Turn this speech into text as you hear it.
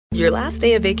Your last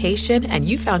day of vacation and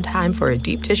you found time for a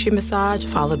deep tissue massage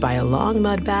followed by a long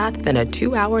mud bath, then a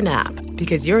 2-hour nap.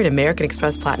 Because you're an American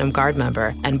Express Platinum Card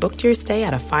member and booked your stay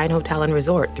at a fine hotel and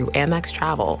resort through Amex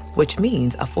Travel, which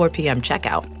means a 4 p.m.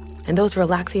 checkout. And those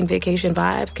relaxing vacation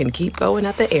vibes can keep going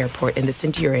at the airport in the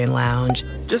Centurion Lounge.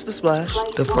 Just a splash.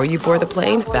 Before you board the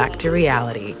plane, back to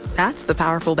reality. That's the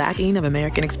powerful backing of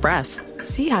American Express.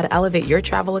 See how to elevate your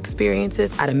travel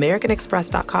experiences at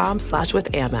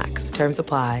americanexpress.com/withAmex. Terms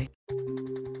apply.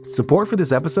 Support for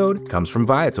this episode comes from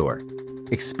Viator.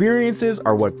 Experiences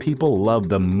are what people love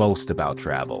the most about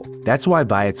travel. That's why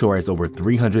Viator has over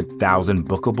 300,000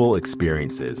 bookable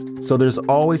experiences. So there's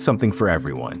always something for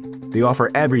everyone. They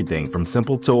offer everything from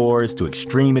simple tours to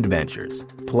extreme adventures.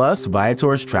 Plus,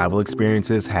 Viator's travel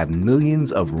experiences have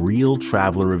millions of real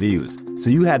traveler reviews, so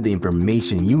you have the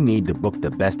information you need to book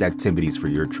the best activities for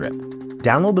your trip.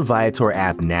 Download the Viator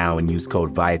app now and use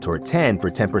code Viator10 for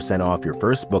 10% off your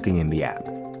first booking in the app.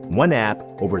 One app,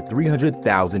 over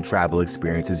 300,000 travel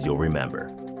experiences you'll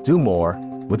remember. Do more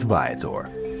with Viator.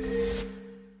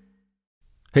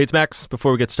 Hey, it's Max.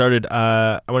 Before we get started,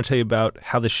 I want to tell you about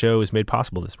how the show is made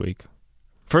possible this week.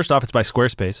 First off, it's by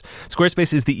Squarespace.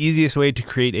 Squarespace is the easiest way to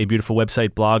create a beautiful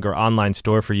website, blog, or online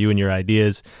store for you and your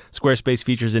ideas. Squarespace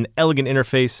features an elegant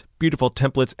interface, beautiful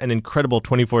templates, and incredible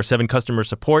 24/7 customer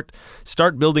support.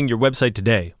 Start building your website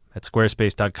today at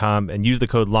squarespace.com and use the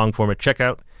code LONGFORM at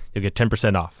checkout. You'll get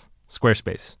 10% off.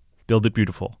 Squarespace. Build it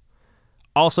beautiful.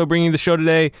 Also bringing the show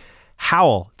today,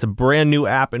 Howl. It's a brand new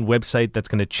app and website that's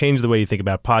going to change the way you think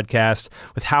about podcasts.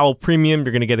 With Howl Premium,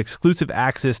 you're going to get exclusive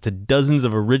access to dozens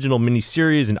of original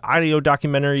miniseries and audio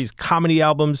documentaries, comedy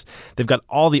albums. They've got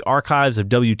all the archives of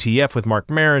WTF with Mark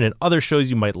Maron and other shows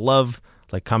you might love,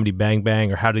 like Comedy Bang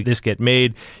Bang or How Did This Get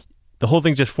Made. The whole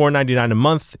thing's just $4.99 a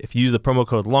month. If you use the promo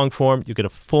code LONGFORM, you'll get a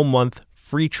full month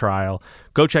free trial.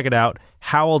 Go check it out,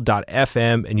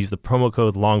 howl.fm, and use the promo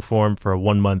code LONGFORM for a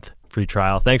 1-month free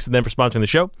trial. Thanks to them for sponsoring the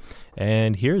show.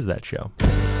 And here's that show.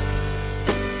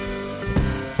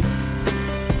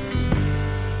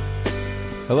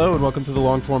 Hello and welcome to the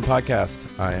Longform Podcast.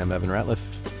 I am Evan Ratliff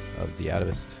of The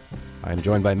Atavist. I am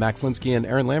joined by Max Linsky and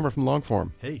Aaron Lammer from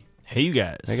Longform. Hey. Hey, you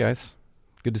guys. Hey, guys.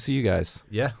 Good to see you guys.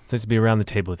 Yeah. It's nice to be around the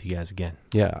table with you guys again.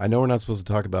 Yeah, I know we're not supposed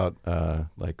to talk about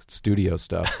like studio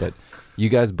stuff, but you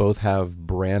guys both have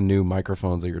brand new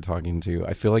microphones that you're talking to.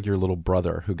 I feel like your little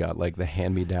brother who got like the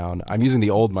hand-me-down. I'm using the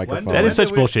old microphone. That is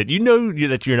such bullshit. You know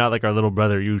that you're not like our little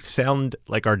brother. You sound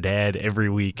like our dad every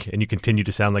week, and you continue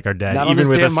to sound like our dad. Not even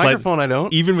on this damn microphone, I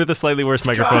don't. Even with a slightly worse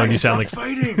microphone, you sound like...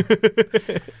 fighting!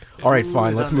 All right,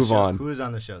 fine. Let's move on. Who is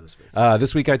on the show this week?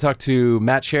 This week I talked to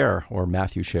Matt Shaer, or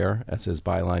Matthew Shaer, as his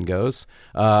byline goes.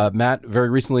 Matt very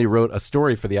recently wrote a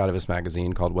story for The Atavist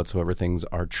magazine called Whatsoever Things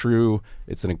Are True.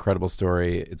 It's an incredible story.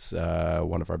 It's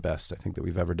one of our best, I think, that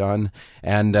we've ever done.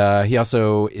 And he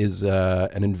also is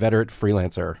an inveterate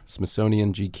freelancer.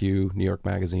 Smithsonian, GQ, New York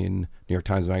Magazine, New York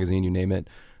Times Magazine, you name it.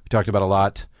 We talked about a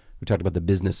lot. We talked about the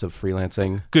business of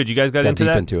freelancing. Good. You guys got into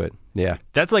deep that? Into it. Yeah.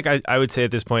 That's like, I would say at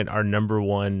this point, our number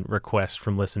one request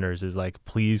from listeners is like,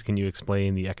 please, can you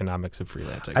explain the economics of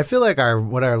freelancing? I feel like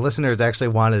what our listeners actually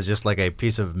want is just like a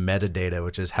piece of metadata,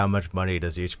 which is how much money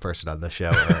does each person on the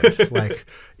show earn. Like,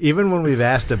 even when we've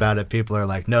asked about it, people are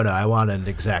like, no, I want an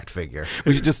exact figure.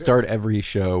 We should just start every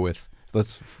show with,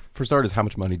 for starters, how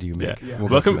much money do you make? Yeah. We'll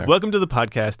welcome to the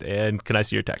podcast, and can I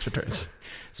see your tax returns?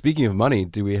 Speaking of money,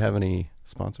 do we have any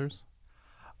sponsors?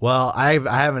 Well, I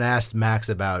haven't asked Max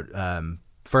about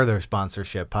further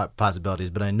sponsorship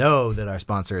possibilities, but I know that our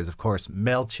sponsor is, of course,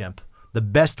 MailChimp, the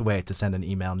best way to send an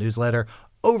email newsletter.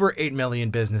 Over 8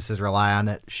 million businesses rely on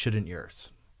it. Shouldn't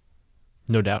yours?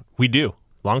 No doubt. We do.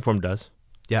 Longform does.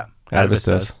 Yeah. Atavist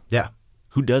does. Yeah.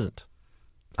 Who doesn't?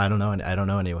 I don't know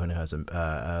anyone who has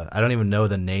I don't even know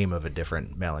the name of a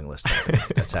different mailing list company.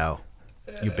 That's how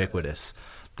ubiquitous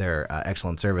their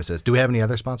excellent service is. Do we have any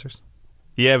other sponsors?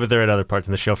 Yeah, but they're at other parts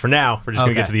in the show. For now, we're just going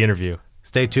to get to the interview.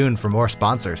 Stay tuned for more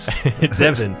sponsors. It's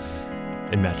Evan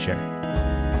and Matt Shaer.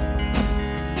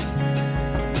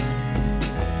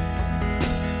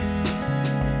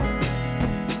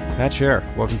 Matt Shaer,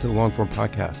 welcome to the Longform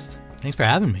Podcast. Thanks for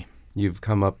having me. You've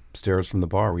come upstairs from the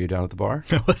bar. Were you down at the bar?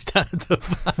 I was down at the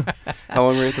bar. How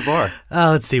long were you at the bar?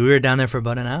 Let's see. We were down there for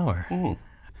about an hour.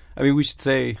 I mean, we should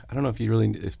say, I don't know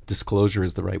if disclosure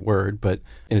is the right word, but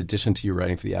in addition to you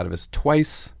writing for The Atavist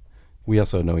twice, we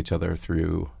also know each other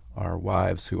through our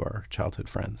wives who are childhood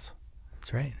friends.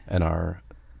 That's right. And our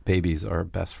babies are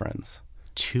best friends.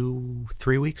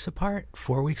 3 weeks apart?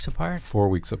 4 weeks apart? 4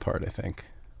 weeks apart, I think.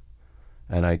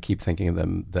 And I keep thinking of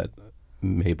them that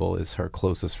Mabel is her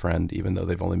closest friend, even though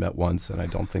they've only met once, and I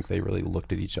don't think they really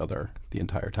looked at each other the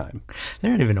entire time.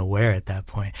 They're not even aware at that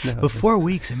point. No, but 4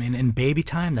 weeks, I mean, in baby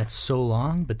time, that's so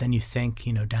long. But then you think,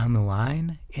 down the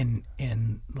line, in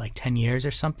like 10 years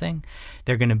or something,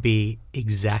 they're going to be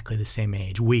exactly the same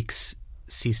age. Weeks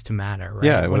cease to matter, right?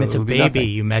 Yeah, when it's a it'll be baby, nothing.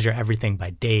 you measure everything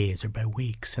by days or by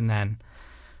weeks, and then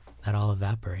that all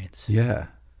evaporates. Yeah.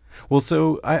 Well,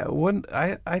 so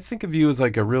I think of you as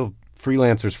like a real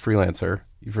freelancer's freelancer.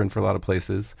 You've written for a lot of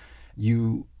places.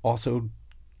 You also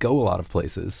go a lot of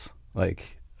places.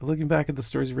 Like, looking back at the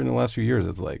stories you've written in the last few years,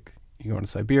 it's like you're going to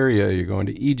Siberia, you're going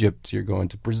to Egypt, you're going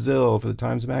to Brazil for the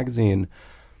Times Magazine.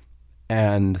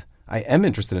 And I am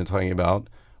interested in talking about,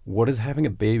 what does having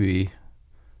a baby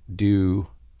do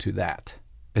to that?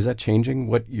 Is that changing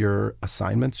what your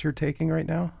assignments you're taking right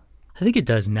now? I think it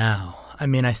does now. I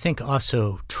mean, I think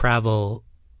also travel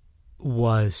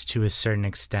was, to a certain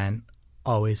extent,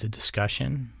 always a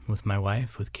discussion with my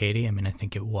wife, with Katie. I mean, I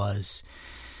think it was,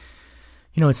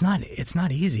 it's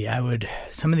not easy.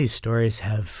 Some of these stories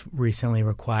have recently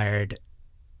required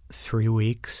 3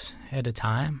 weeks at a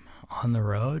time on the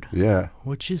road. Yeah.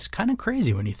 Which is kind of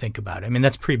crazy when you think about it. I mean,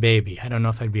 that's pre-baby. I don't know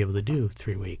if I'd be able to do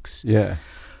 3 weeks. Yeah.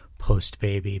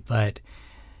 Post-baby. But,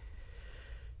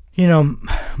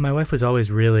 my wife was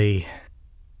always really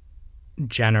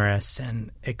generous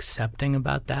and accepting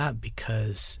about that,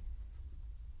 because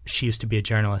she used to be a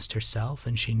journalist herself,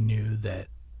 and she knew that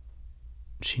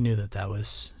that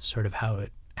was sort of how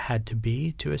it had to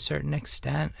be to a certain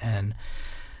extent. And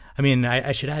I mean,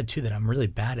 I should add too that I'm really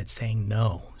bad at saying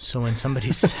no. So when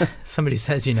somebody says,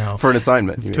 For an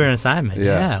assignment. for an assignment,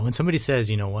 Yeah. when somebody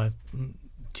says, what,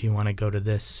 do you want to go to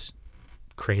this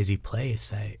crazy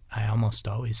place? I almost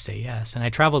always say yes. And I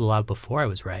traveled a lot before I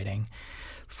was writing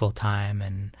full time,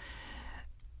 and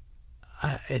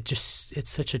it's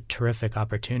such a terrific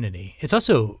opportunity. It's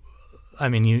also, I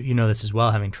mean, you know this as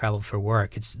well, having traveled for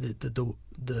work. It's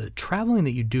the traveling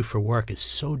that you do for work is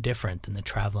so different than the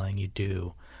traveling you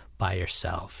do by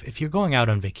yourself. If you're going out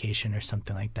on vacation or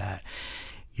something like that,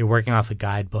 you're working off a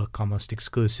guidebook almost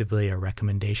exclusively, or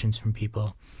recommendations from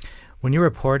people. When you're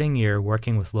reporting, you're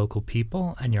working with local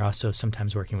people, and you're also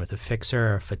sometimes working with a fixer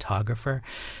or a photographer.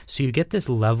 So you get this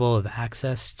level of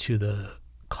access to the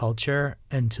culture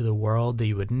and to the world that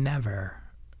you would never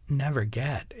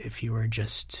get if you were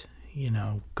just,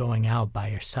 going out by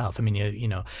yourself. I mean,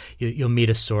 you'll meet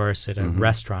a source at a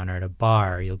restaurant or at a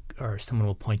bar, or someone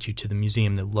will point you to the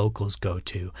museum that locals go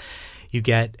to. You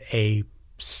get a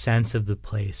sense of the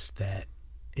place that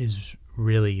is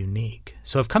really unique.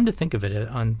 So I've come to think of it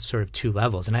on sort of 2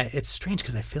 levels. And it's strange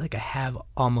because I feel like I have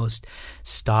almost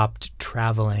stopped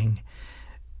traveling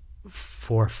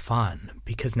for fun,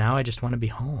 because now I just want to be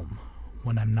home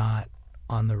when I'm not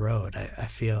on the road. I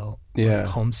feel like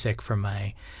homesick for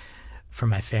my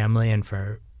family and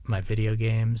for my video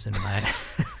games and my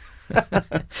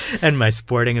and my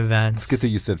sporting events. It's good that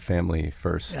you said family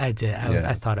first. I did.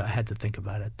 I thought I had to think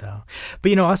about it though.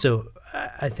 But also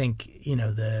I think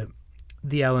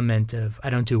the element of,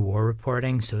 I don't do war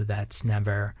reporting, so that's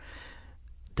never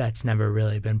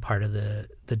really been part of the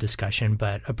discussion.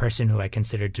 But a person who I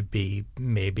considered to be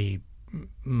maybe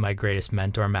my greatest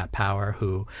mentor, Matt Power,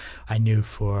 who I knew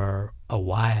for a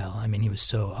while. I mean, he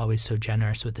was always so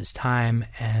generous with his time.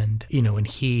 And, when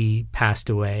he passed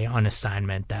away on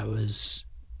assignment, that was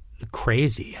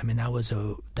crazy. I mean, that was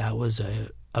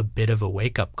a bit of a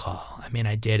wake-up call. I mean,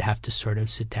 I did have to sort of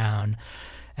sit down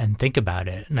and think about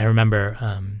it. And I remember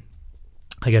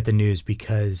I got the news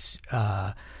because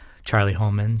Charlie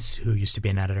Holmans, who used to be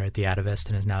an editor at The Atavist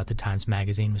and is now at the Times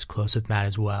Magazine, was close with Matt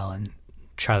as well. And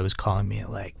Charlie was calling me at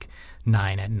like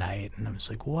 9 at night. And I was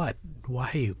like, what?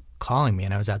 Why are you calling me?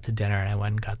 And I was out to dinner, and I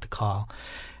went and got the call.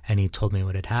 And he told me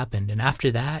what had happened. And after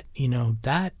that,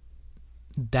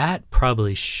 that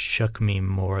probably shook me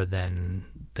more than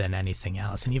anything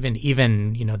else. And even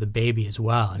the baby as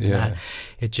well. I mean,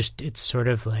 it's sort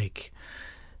of like,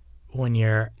 when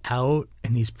you're out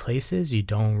in these places, you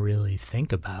don't really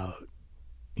think about,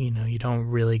 you don't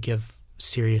really give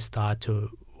serious thought to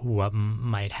what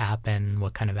might happen,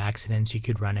 what kind of accidents you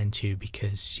could run into,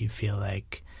 because you feel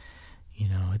like,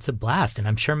 it's a blast. And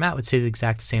I'm sure Matt would say the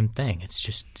exact same thing. It's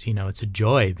just, it's a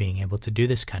joy being able to do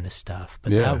this kind of stuff.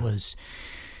 But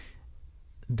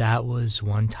that was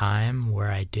one time where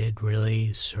I did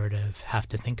really sort of have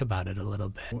to think about it a little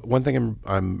bit. One thing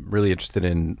I'm really interested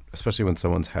in, especially when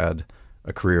someone's had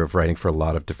a career of writing for a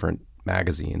lot of different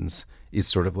magazines, is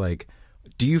sort of like,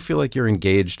 do you feel like you're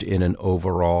engaged in an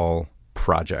overall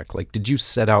project? Like, did you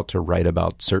set out to write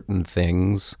about certain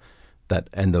things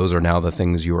and those are now the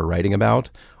things you are writing about?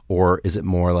 Or is it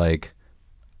more like,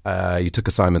 you took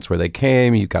assignments where they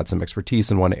came, you got some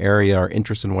expertise in one area or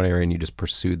interest in one area, and you just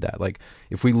pursued that. Like,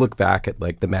 if we look back at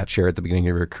like the Matt Shaer at the beginning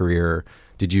of your career,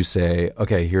 did you say,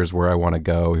 okay, here's where I want to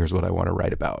go, here's what I want to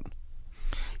write about?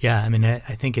 Yeah, I mean, I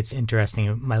think it's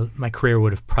interesting. My career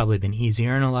would have probably been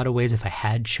easier in a lot of ways if I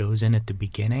had chosen at the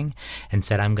beginning and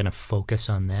said, I'm going to focus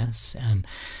on this. And,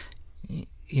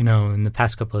 you know, in the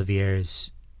past couple of years,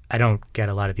 I don't get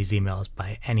a lot of these emails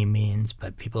by any means,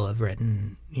 but people have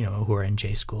written, you know, who are in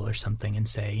J school or something and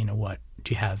say, you know, what,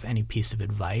 do you have any piece of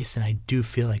advice? And I do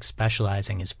feel like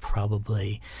specializing is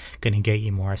probably going to get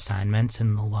you more assignments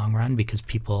in the long run, because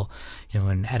people, you know,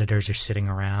 when editors are sitting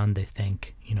around, they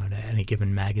think, you know, to any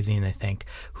given magazine, they think,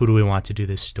 who do we want to do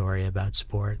this story about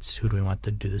sports? Who do we want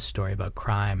to do this story about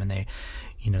crime? And they,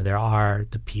 you know, there are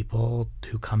the people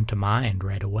who come to mind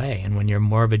right away. And when you're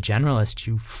more of a generalist,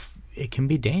 it can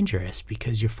be dangerous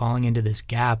because you're falling into this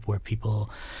gap where people,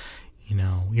 you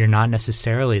know, you're not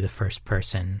necessarily the first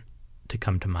person to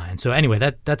come to mind. So anyway,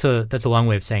 that's a long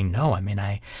way of saying no. I mean,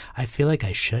 I feel like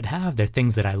I should have. There are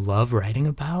things that I love writing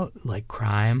about, like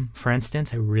crime, for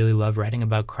instance. I really love writing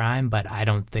about crime, but I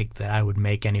don't think that I would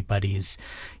make anybody's,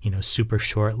 you know, super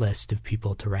short list of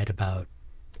people to write about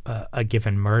a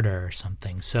given murder or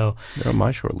something. So you're on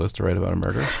my short list to write about a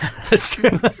murder. That's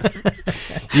true.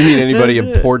 You mean anybody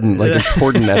important, like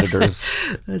important editors?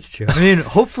 That's true. I mean,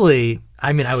 hopefully,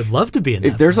 I would love to be in that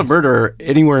If there's place. a murder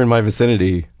anywhere in my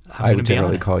vicinity, I would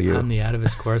generally call you. I'm the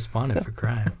Atavist correspondent for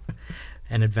crime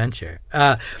and adventure.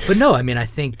 But no, I mean, I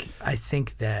think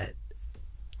that,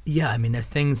 yeah, I mean, there are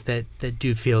things that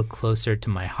do feel closer to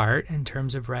my heart in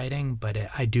terms of writing, but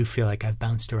I do feel like I've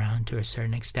bounced around to a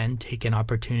certain extent, taken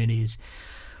opportunities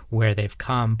where they've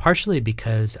come, partially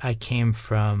because I came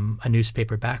from a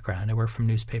newspaper background. I worked for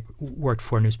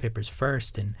newspapers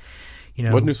first, and you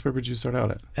know. What newspaper did you start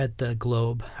out at? At the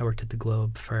Globe. I worked at the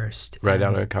Globe first. Right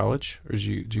out of college, or did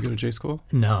you go to J school?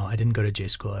 No, I didn't go to J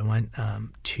school. I went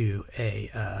to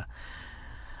a.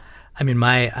 I mean,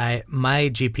 my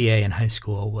GPA in high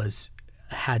school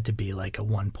had to be like a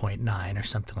 1.9 or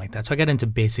something like that. So I got into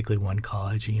basically one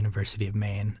college, the University of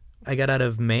Maine. I got out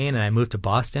of Maine and I moved to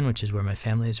Boston, which is where my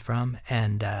family is from,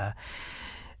 and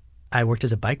I worked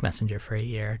as a bike messenger for a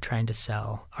year trying to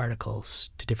sell articles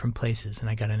to different places, and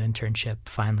I got an internship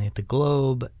finally at the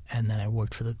Globe, and then I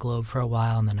worked for the Globe for a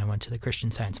while, and then I went to the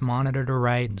Christian Science Monitor to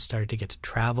write and started to get to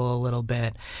travel a little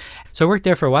bit. So I worked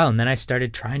there for a while, and then I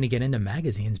started trying to get into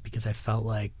magazines because I felt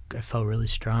really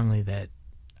strongly that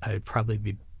I would probably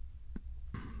be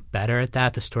better at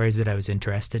that. The stories that I was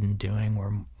interested in doing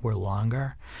were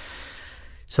longer.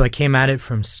 So I came at it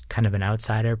from kind of an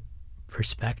outsider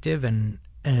perspective,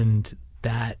 and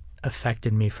that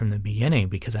affected me from the beginning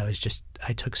because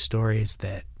I took stories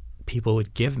that people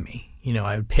would give me. You know,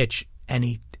 I would pitch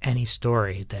any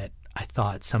story that I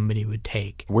thought somebody would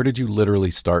take. Where did you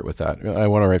literally start with that? I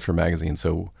want to write for a magazine,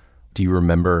 so do you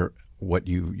remember what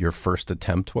your first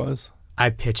attempt was? I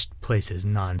pitched places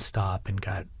nonstop and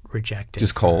got rejected.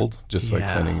 Just cold? Just like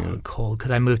sending you? Cold,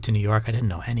 because I moved to New York. I didn't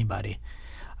know anybody.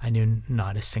 I knew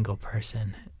not a single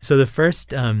person. So the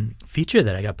first feature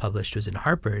that I got published was in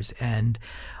Harper's, and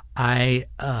I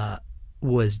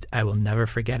will never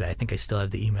forget it. I think I still have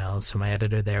the emails. So my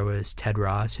editor there was Ted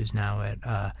Ross, who's now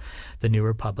at the New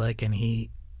Republic, and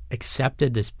he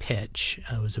accepted this pitch.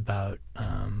 It was about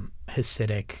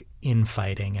Hasidic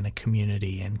infighting in a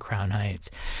community in Crown Heights.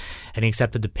 And he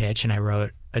accepted the pitch, and I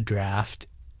wrote a draft,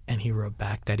 and he wrote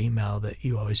back that email that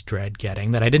you always dread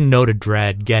getting, that I didn't know to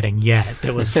dread getting yet.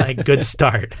 That was like, good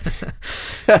start.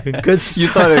 Good start. You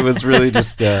thought it was really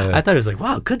just... I thought it was like,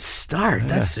 wow, good start.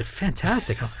 That's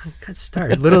fantastic. Good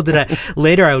start. Little did I...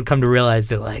 Later I would come to realize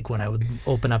that like when I would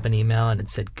open up an email and it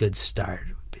said good start,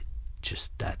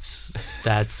 just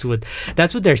that's what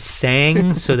they're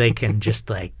saying so they can just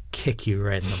like kick you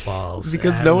right in the balls.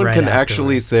 Because no one right can afterwards.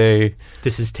 actually say...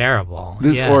 This is terrible.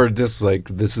 Or just like,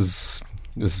 this is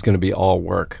going to be all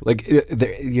work. Like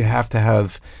you have to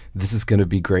have, this is going to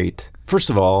be great. First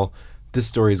of all, this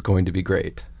story is going to be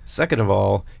great. Second of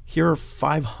all, here are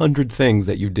 500 things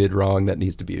that you did wrong that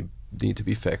need to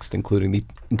be fixed, including the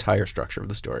entire structure of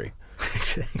the story.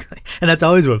 Exactly. And that's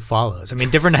always what follows. I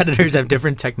mean, different editors have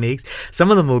different techniques.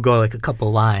 Some of them will go like a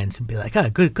couple lines and be like,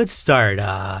 good start.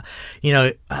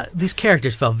 These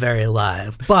characters felt very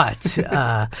alive. But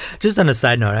just on a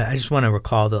side note, I just want to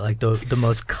recall that like the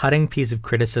most cutting piece of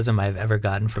criticism I've ever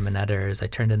gotten from an editor is I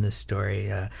turned in this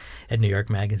story at New York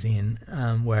Magazine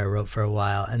where I wrote for a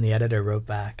while, and the editor wrote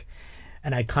back.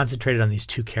 And I concentrated on these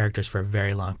two characters for a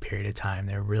very long period of time.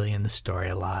 They were really in the story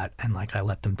a lot. And like I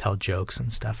let them tell jokes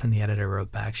and stuff. And the editor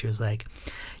wrote back. She was like,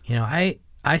 I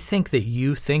I think that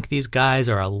you think these guys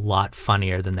are a lot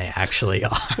funnier than they actually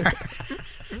are.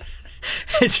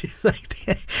 And she's like,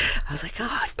 I was like,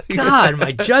 oh, God,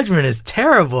 my judgment is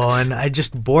terrible. And I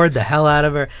just bored the hell out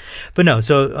of her. But no,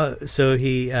 so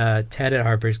Ted at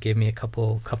Harper's gave me a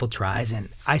couple tries, and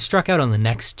I struck out on the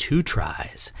next 2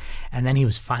 tries. And then he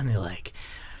was finally like,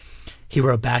 he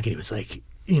wrote back and he was like,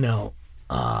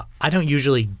 I don't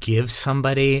usually give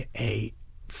somebody a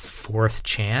 4th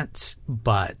chance,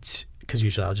 because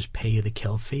usually I'll just pay you the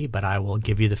kill fee, but I will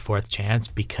give you the 4th chance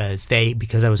because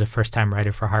I was a first-time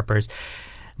writer for Harper's,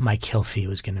 my kill fee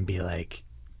was going to be like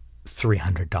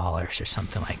 $300 or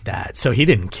something like that. So he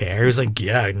didn't care. He was like,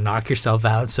 yeah, knock yourself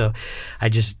out. So I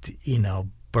just,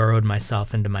 burrowed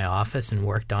myself into my office and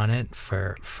worked on it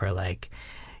for like,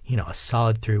 a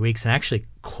solid 3 weeks, and actually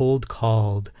cold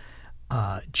called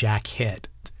Jack Hitt.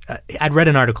 I'd read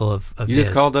an article of You his.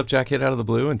 just called up Jack Hitt out of the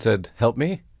blue and said, help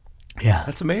me? Yeah.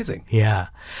 That's amazing. Yeah.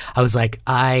 I was like,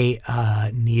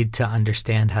 I need to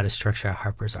understand how to structure a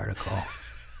Harper's article.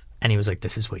 And he was like,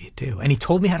 this is what you do. And he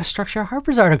told me how to structure a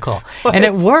Harper's article. What? And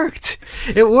it worked.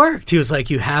 It worked. He was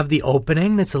like, you have the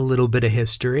opening that's a little bit of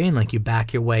history, and like you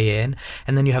back your way in.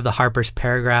 And then you have the Harper's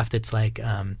paragraph that's like,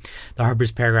 the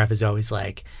Harper's paragraph is always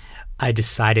like, I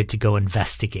decided to go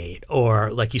investigate,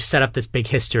 or like you set up this big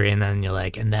history and then you're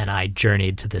like, and then I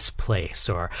journeyed to this place,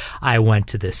 or I went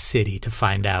to this city to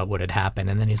find out what had happened.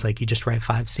 And then he's like, you just write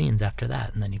 5 scenes after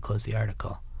that, and then you close the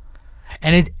article.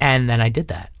 And then I did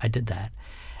that.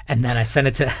 And then I sent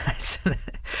it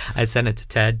to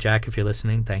Ted. Jack, if you're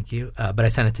listening, thank you. But I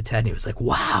sent it to Ted, and he was like,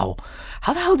 wow,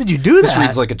 how the hell did you do that? This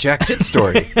reads like a Jack Hitt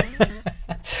story.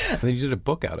 And then you did a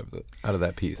book out of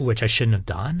that piece. Which I shouldn't have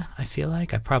done, I feel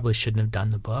like. I probably shouldn't have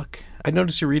done the book. I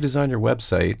noticed you redesigned your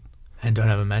website. And don't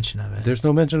have a mention of it. There's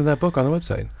no mention of that book on the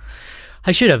website.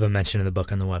 I should have a mention of the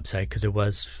book on the website because it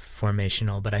was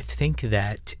formational, but I think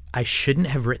that I shouldn't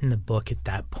have written the book at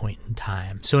that point in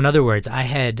time. So in other words,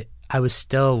 I was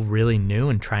still really new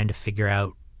and trying to figure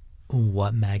out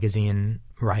what magazine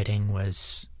writing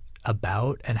was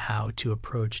about and how to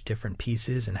approach different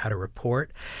pieces and how to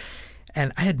report.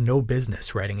 And I had no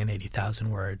business writing an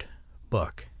 80,000-word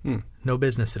book. No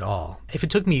business at all. If it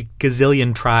took me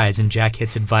gazillion tries and Jack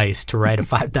Hitt's advice to write a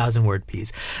 5,000-word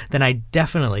piece, then I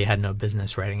definitely had no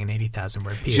business writing an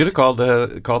 80,000-word piece. You should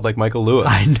have called like Michael Lewis.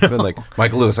 I know. Been like,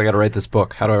 Michael Lewis, I got to write this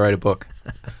book. How do I write a book?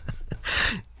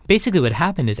 Basically what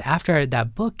happened is after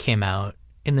that book came out,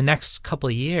 in the next couple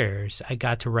of years, I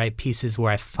got to write pieces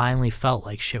where I finally felt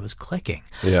like shit was clicking.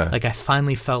 Yeah. Like I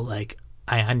finally felt like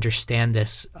I understand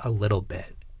this a little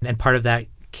bit. And part of that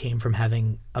came from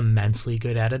having immensely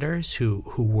good editors who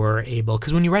were able,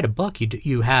 because when you write a book,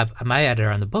 you have, my editor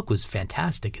on the book was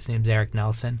fantastic. His name's Eric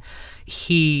Nelson.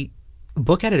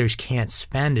 Book editors can't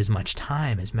spend as much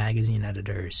time as magazine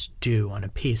editors do on a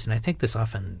piece. And I think this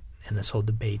often, in this whole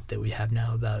debate that we have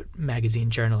now about magazine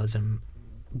journalism,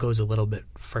 goes a little bit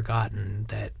forgotten,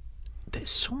 that there's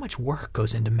so much work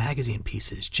goes into magazine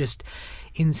pieces, just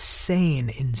insane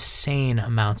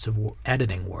amounts of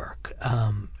editing work.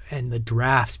 And the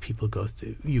drafts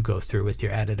you go through with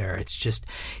your editor,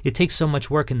 it takes so much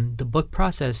work. And the book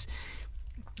process,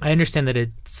 I understand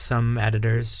that some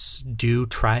editors do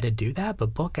try to do that,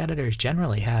 but book editors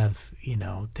generally have,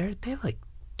 they have like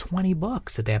 20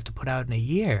 books that they have to put out in a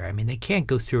year. I mean, they can't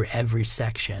go through every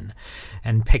section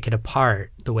and pick it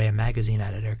apart the way a magazine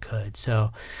editor could.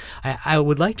 So I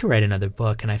would like to write another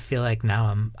book, and I feel like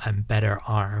now I'm better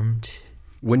armed.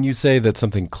 When you say that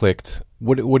something clicked,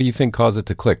 what do you think caused it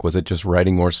to click? Was it just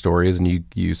writing more stories and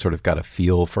you sort of got a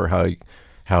feel for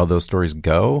how those stories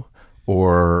go?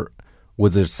 Or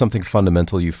was there something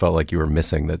fundamental you felt like you were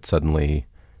missing that suddenly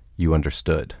you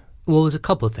understood? Well, it was a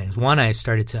couple of things. One, I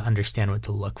started to understand what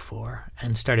to look for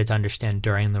and started to understand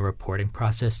during the reporting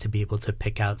process to be able to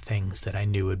pick out things that I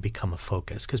knew would become a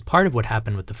focus. Because part of what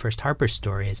happened with the first Harper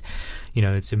story is,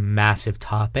 it's a massive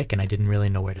topic and I didn't really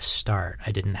know where to start.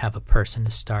 I didn't have a person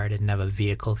to start. I didn't have a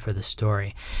vehicle for the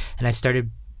story. And I started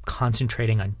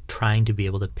concentrating on trying to be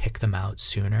able to pick them out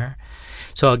sooner.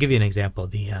 So I'll give you an example.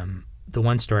 The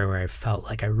one story where I felt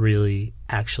like I really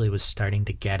actually was starting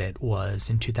to get it was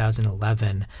in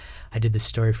 2011. I did this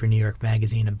story for New York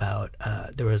Magazine about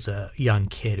there was a young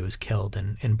kid who was killed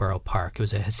in Borough Park. It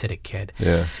was a Hasidic kid.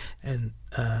 Yeah. And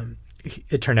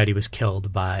it turned out he was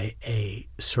killed by a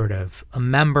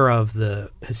member of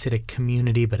the Hasidic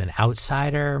community, but an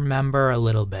outsider member a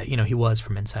little bit. He was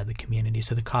from inside the community.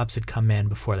 So the cops had come in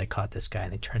before they caught this guy,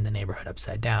 and they turned the neighborhood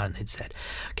upside down. And they'd said,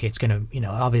 okay, it's going to,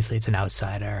 obviously it's an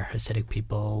outsider. Hasidic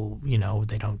people,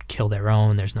 they don't kill their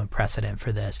own. There's no precedent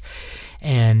for this.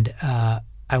 And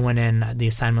I went in, the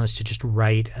assignment was to just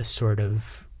write a sort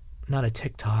of not a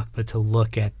TikTok, but to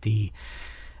look at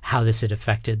how this had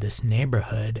affected this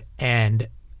neighborhood. And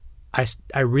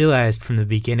I realized from the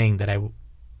beginning that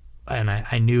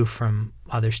I knew from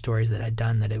other stories that I'd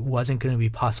done that it wasn't going to be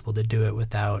possible to do it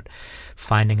without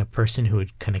finding a person who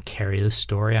would kind of carry the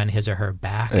story on his or her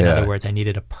back. In other words, I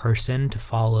needed a person to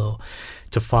follow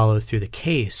through the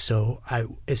case. So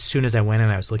as soon as I went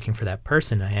and I was looking for that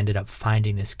person, I ended up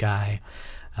finding this guy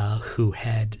who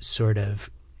had sort of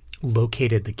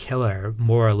located the killer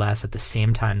more or less at the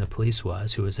same time the police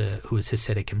was, who was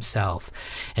Hasidic himself,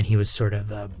 and he was sort of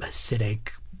a Hasidic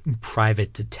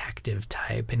private detective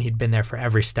type, and he'd been there for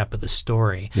every step of the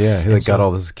story. Yeah, he got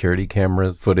all the security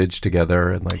camera footage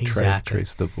together and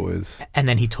traced the boys. And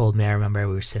then he told me, I remember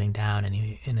we were sitting down and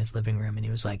in his living room, and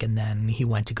he was like, and then he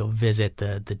went to go visit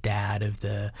the dad of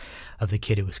the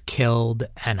kid who was killed.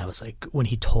 And I was like, when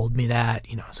he told me that,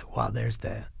 I was like, wow, there's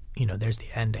the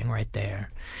ending right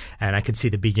there. And I could see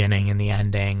the beginning and the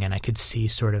ending, and I could see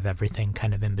sort of everything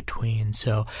kind of in between.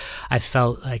 So I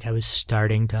felt like I was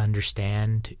starting to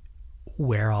understand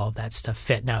where all of that stuff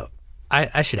fit. Now,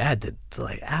 I should add that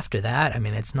after that, I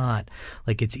mean, it's not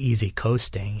like it's easy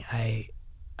coasting. I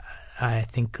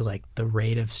think the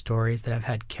rate of stories that I've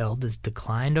had killed has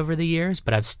declined over the years,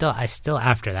 but I still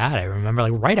after that, I remember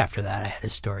right after that I had a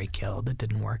story killed that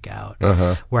didn't work out,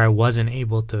 where I wasn't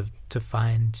able to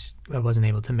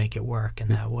make it work in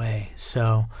that way.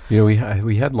 So we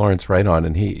had Lawrence Wright on,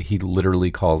 and he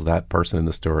literally calls that person in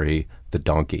the story the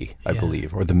donkey, I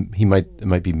believe, or it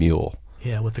might be mule.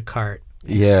 Yeah, with the cart.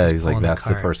 He's like, that's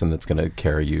the person that's going to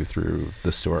carry you through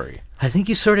the story. I think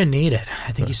you sort of need it.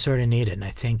 And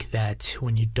I think that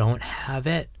when you don't have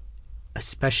it,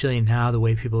 especially now the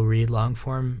way people read long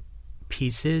form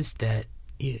pieces, that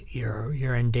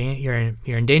you're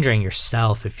endangering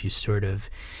yourself if you sort of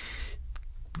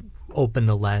open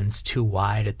the lens too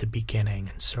wide at the beginning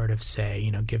and sort of say,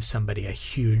 give somebody a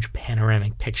huge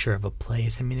panoramic picture of a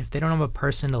place. I mean, if they don't have a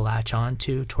person to latch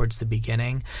onto towards the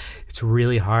beginning, it's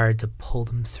really hard to pull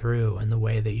them through in the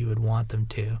way that you would want them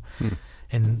to.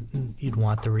 And you'd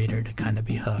want the reader to kind of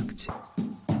be hooked.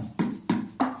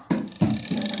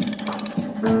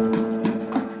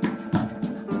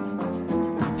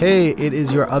 Hey, it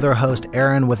is your other host,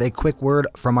 Aaron, with a quick word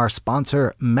from our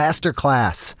sponsor,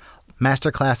 Masterclass.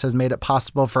 Masterclass has made it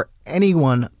possible for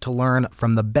anyone to learn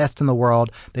from the best in the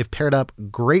world. They've paired up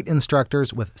great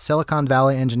instructors with Silicon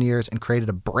Valley engineers and created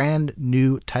a brand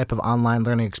new type of online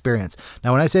learning experience.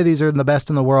 Now, when I say these are the best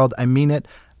in the world, I mean it.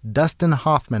 Dustin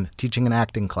Hoffman teaching an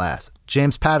acting class,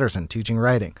 James Patterson teaching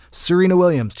writing, Serena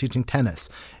Williams teaching tennis.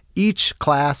 Each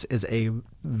class is a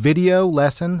video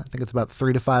lesson. I think it's about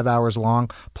 3 to 5 hours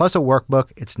long, plus a workbook.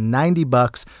 It's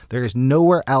 $90. There is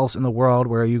nowhere else in the world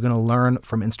where you're going to learn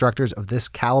from instructors of this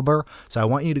caliber. So I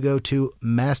want you to go to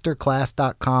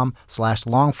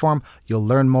masterclass.com/longform. You'll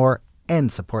learn more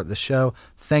and support the show.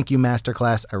 Thank you,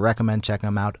 Masterclass. I recommend checking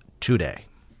them out today.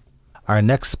 Our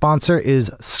next sponsor is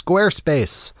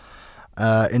Squarespace.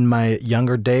 In my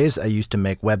younger days, I used to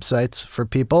make websites for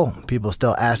people. People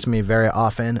still ask me very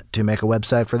often to make a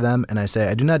website for them, and I say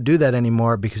I do not do that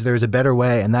anymore because there is a better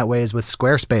way, and that way is with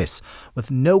Squarespace.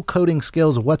 With no coding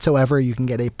skills whatsoever, you can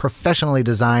get a professionally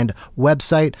designed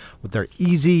website with their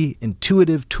easy,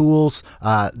 intuitive tools.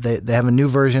 They have a new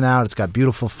version out. It's got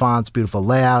beautiful fonts, beautiful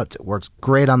layouts. It works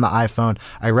great on the iPhone.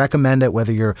 I recommend it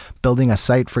whether you're building a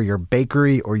site for your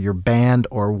bakery or your band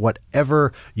or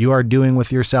whatever you are doing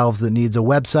with yourselves that needs a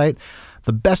website.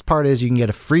 The best part is you can get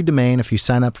a free domain if you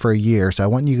sign up for a year. So I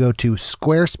want you to go to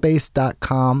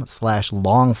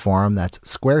squarespace.com/longform. That's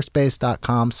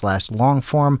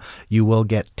squarespace.com/longform. You will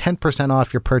get 10%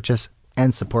 off your purchase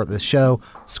and support the show.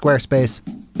 Squarespace,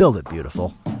 build it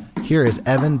beautiful. Here is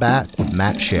Evan Batt with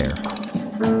Matt Shaer.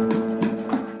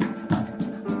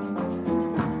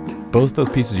 Both those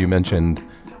pieces you mentioned,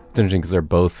 it's interesting because they're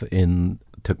both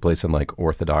took place in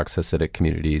Orthodox Hasidic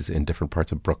communities in different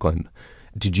parts of Brooklyn.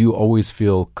 Did you always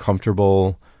feel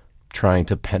comfortable trying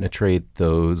to penetrate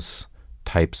those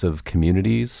types of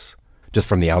communities? Just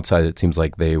from the outside, it seems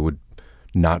like they would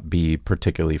not be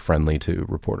particularly friendly to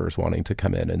reporters wanting to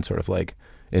come in and sort of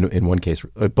in one case,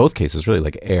 both cases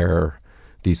really air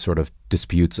these sort of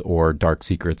disputes or dark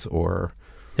secrets or...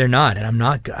 They're not, and I'm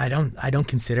not. I don't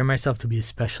consider myself to be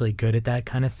especially good at that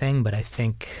kind of thing, but I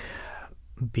think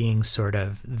being sort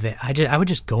of I would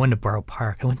just go into Borough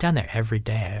Park. I went down there every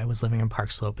day. I was living in Park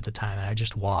Slope at the time, and I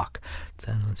just walk. It's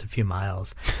a few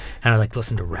miles, and I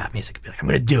listen to rap music and be like, I'm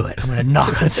going to do it. I'm going to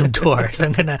knock on some doors.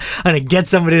 I'm going to get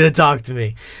somebody to talk to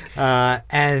me.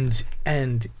 And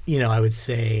I would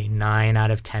say 9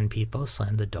 out of 10 people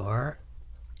slammed the door.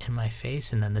 in my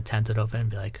face, and then the tent would open and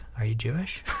be like, "Are you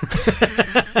Jewish?"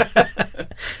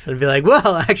 I'd be like,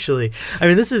 "Well, actually, I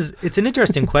mean, it's an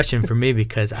interesting question for me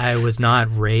because I was not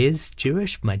raised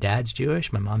Jewish. My dad's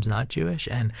Jewish. My mom's not Jewish.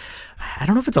 And I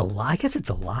don't know if it's a lie. I guess it's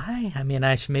a lie. I mean,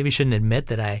 maybe shouldn't admit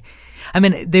that I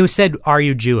mean, they said, "Are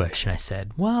you Jewish?" And I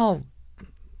said, "Well,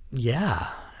 yeah."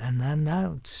 And then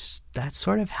that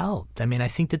sort of helped. I mean, I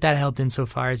think that helped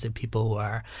insofar as that people who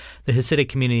are, the Hasidic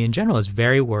community in general is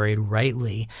very worried,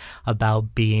 rightly,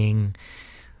 about being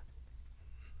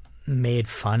made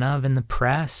fun of in the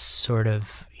press, sort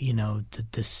of,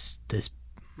 this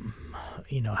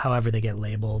however they get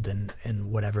labeled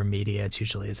in whatever media. It's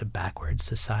usually as a backwards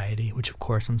society, which of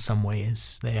course in some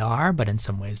ways they are, but in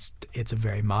some ways it's a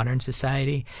very modern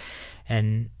society.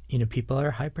 And, people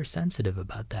are hypersensitive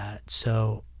about that.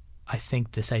 So I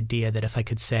think this idea that if I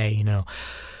could say,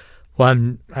 well,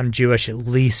 I'm Jewish, at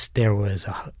least there was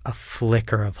a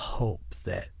flicker of hope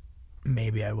that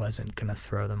maybe I wasn't going to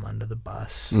throw them under the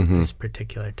bus at this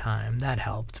particular time. That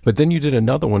helped. But then you did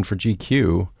another one for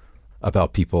GQ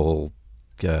about people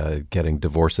getting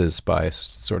divorces by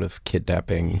sort of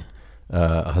kidnapping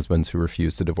husbands who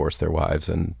refuse to divorce their wives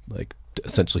and like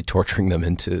essentially torturing them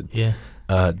into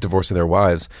divorcing their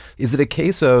wives. Is it a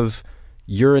case of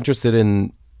you're interested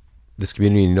in this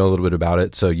community and you know a little bit about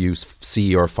it, so you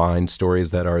see or find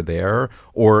stories that are there?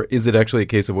 Or is it actually a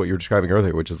case of what you were describing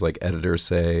earlier, which is like editors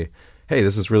say, hey,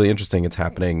 this is really interesting, it's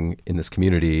happening in this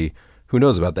community. Who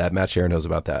knows about that? Matt Shaer knows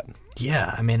about that.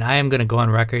 Yeah, I mean, I am going to go on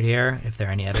record here. If there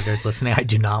are any editors listening, I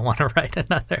do not want to write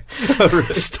another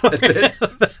story.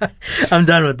 I'm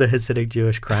done with the Hasidic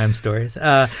Jewish crime stories.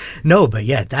 No, but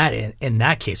yeah, that in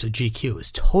that case with GQ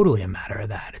was totally a matter of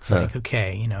that. It's like,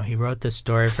 okay, he wrote this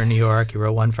story for New York. He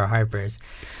wrote one for Harper's.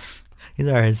 He's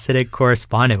our Hasidic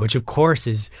correspondent, which of course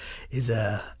is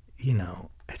a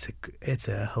it's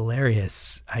a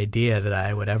hilarious idea that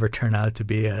I would ever turn out to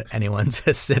be anyone's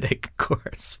Hasidic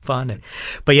correspondent.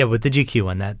 But yeah, with the GQ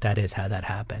one, that is how that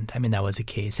happened. I mean, that was a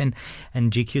case. And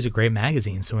GQ is a great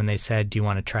magazine. So when they said, do you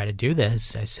want to try to do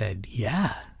this? I said,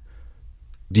 yeah.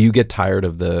 Do you get tired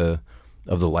of the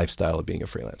lifestyle of being a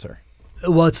freelancer?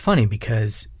 Well, it's funny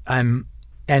because I'm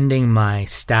ending my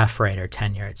staff writer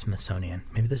tenure at Smithsonian.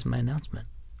 Maybe this is my announcement.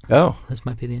 Oh, this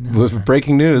might be the announcement.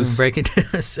 Breaking news. Breaking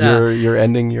news. You're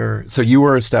ending your. So you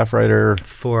were a staff writer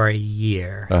for a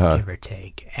year, give or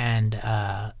take, and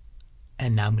now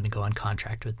I'm going to go on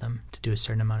contract with them to do a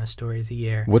certain amount of stories a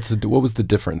year. What was the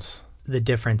difference? The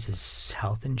difference is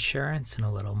health insurance and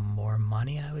a little more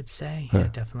money, I would say. Yeah,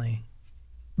 definitely.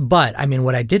 But I mean,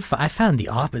 what I did, I found the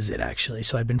opposite actually.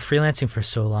 So I'd been freelancing for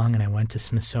so long, and I went to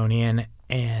Smithsonian.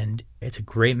 And it's a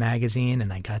great magazine,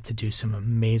 and I got to do some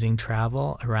amazing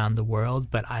travel around the world,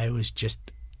 but I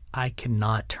could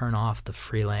not turn off the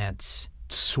freelance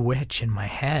switch in my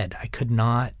head. I could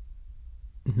not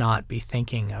be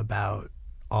thinking about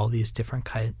all these different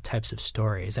types of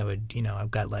stories. I would,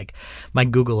 I've got like my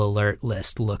Google alert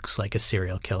list looks like a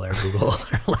serial killer Google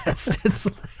alert list. It's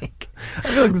like, I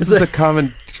feel like this is a common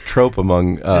trope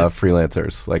among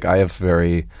freelancers. Like I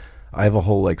have a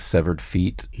whole like severed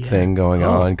feet thing going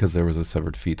on because there was a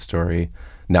severed feet story.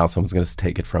 Now someone's going to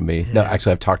take it from me. Yeah. No,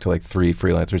 actually I've talked to like 3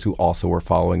 freelancers who also were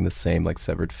following the same like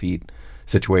severed feet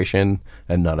situation,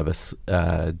 and none of us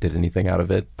did anything out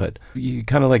of it. But you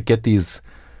kind of like get these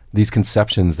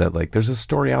conceptions that like there's a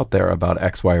story out there about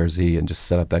X, Y, or Z, and just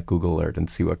set up that Google alert and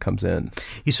see what comes in.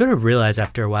 You sort of realize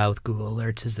after a while with Google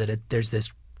alerts is that there's this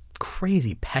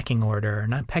crazy pecking order.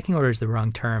 Not pecking order is the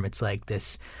wrong term. It's like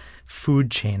this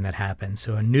food chain that happens.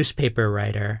 So a newspaper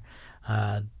writer,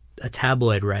 a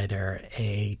tabloid writer,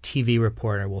 a TV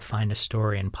reporter will find a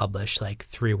story and publish like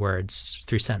 3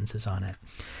 sentences on it.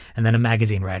 And then a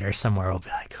magazine writer somewhere will be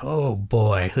like, oh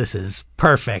boy, this is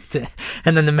perfect.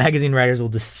 And then the magazine writers will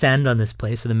descend on this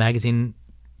place. So the magazine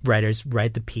writers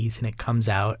write the piece and it comes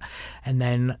out. And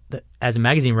then as a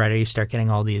magazine writer, you start getting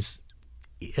all these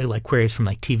like queries from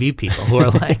like TV people who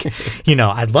are like,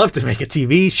 I'd love to make a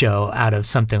TV show out of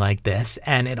something like this.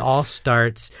 And it all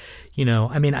starts,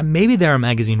 I mean, maybe there are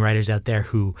magazine writers out there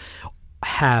who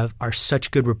are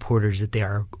such good reporters that they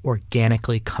are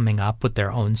organically coming up with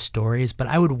their own stories. But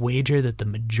I would wager that the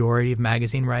majority of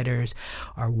magazine writers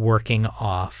are working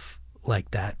off like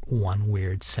that one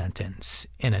weird sentence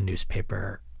in a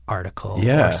newspaper article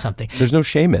or something. There's no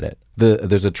shame in it.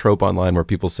 There's a trope online where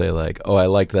people say like, oh, I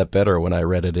liked that better when I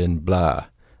read it in blah,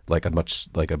 like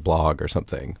a blog or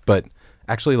something. But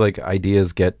actually like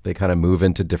ideas they kind of move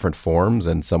into different forms,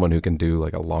 and someone who can do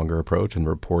like a longer approach and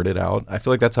report it out, I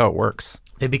feel like that's how it works.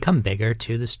 They become bigger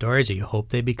too, the stories, or you hope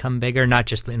they become bigger, not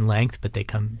just in length, but they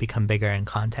become bigger in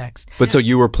context. But so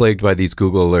you were plagued by these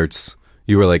Google alerts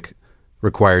You were like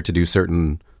required to do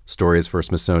certain stories for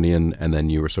Smithsonian, and then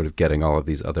you were sort of getting all of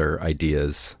these other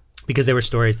ideas. Because there were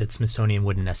stories that Smithsonian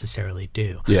wouldn't necessarily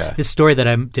do. Yeah. This story that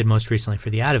I did most recently for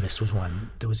The Atavist was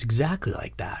one that was exactly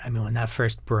like that. I mean, when that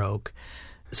first broke,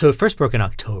 so it first broke in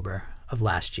October of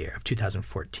last year, of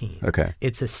 2014. Okay.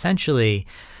 It's essentially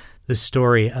the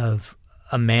story of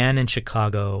a man in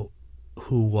Chicago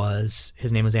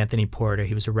his name was Anthony Porter.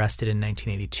 He was arrested in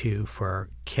 1982 for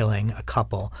killing a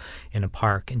couple in a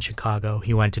park in Chicago.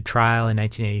 He went to trial in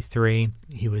 1983.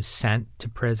 He was sent to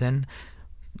prison,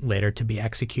 later to be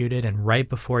executed. And right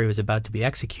before he was about to be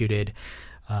executed,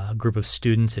 a group of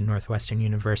students at Northwestern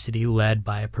University, led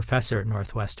by a professor at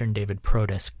Northwestern, David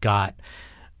Protas,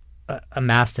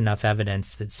 amassed enough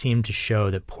evidence that seemed to show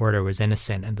that Porter was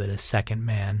innocent and that a second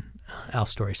man, Al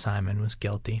Story Simon, was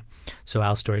guilty. So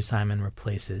Al Story Simon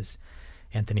replaces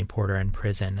Anthony Porter in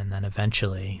prison, and then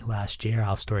eventually last year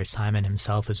Al Story Simon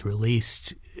himself is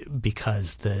released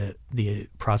because the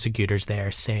prosecutors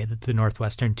there say that the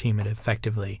Northwestern team had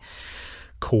effectively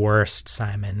coerced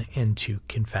Simon into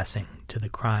confessing to the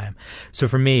crime. So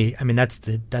for me, I mean, that's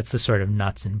the sort of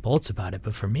nuts and bolts about it.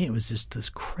 But for me, it was just this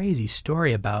crazy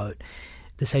story about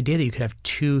this idea that you could have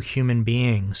two human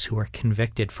beings who are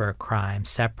convicted for a crime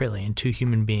separately and two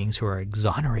human beings who are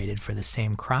exonerated for the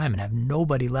same crime and have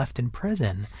nobody left in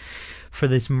prison for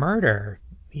this murder,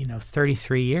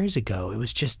 33 years ago.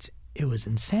 It was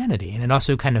insanity. And it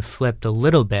also kind of flipped a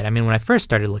little bit. I mean, when I first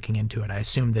started looking into it, I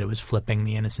assumed that it was flipping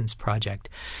the Innocence Project,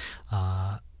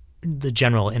 the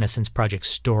general Innocence Project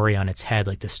story on its head,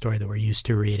 like the story that we're used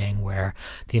to reading where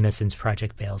the Innocence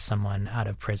Project bails someone out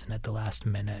of prison at the last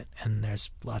minute and there's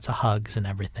lots of hugs and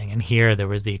everything. And here there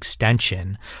was the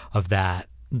extension of that.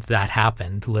 That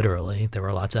happened, literally. There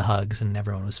were lots of hugs and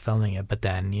everyone was filming it. But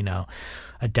then,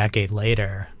 a decade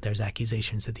later, there's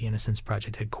accusations that the Innocence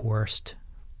Project had coerced,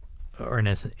 or an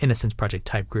Innocence Project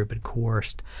type group had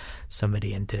coerced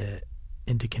somebody into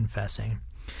confessing.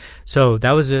 So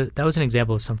that was an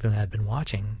example of something that I'd been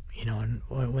watching, and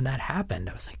when that happened,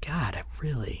 I was like, God, I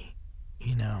really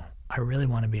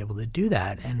want to be able to do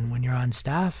that. And when you're on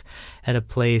staff at a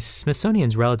place,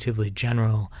 Smithsonian's relatively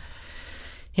general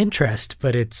interest,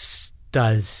 but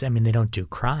they don't do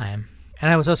crime. And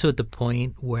I was also at the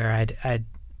point where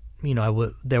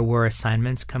there were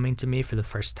assignments coming to me for the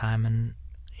first time, and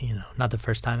not the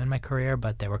first time in my career,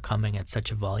 but they were coming at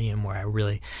such a volume where I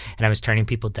was turning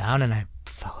people down, and I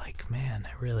felt like, man,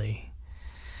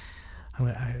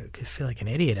 I could feel like an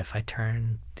idiot if I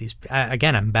turned these.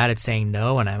 Again, I'm bad at saying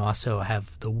no, and I also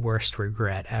have the worst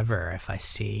regret ever if I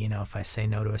say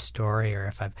no to a story, or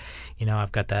if I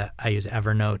use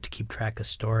Evernote to keep track of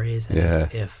stories, and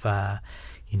if a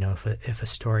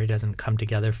story doesn't come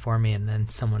together for me, and then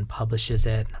someone publishes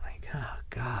it, and I'm like, oh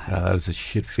God, that is a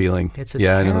shit feeling. It's a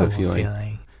terrible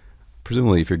feeling.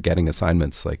 Presumably, if you're getting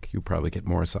assignments, you probably get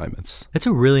more assignments. That's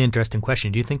a really interesting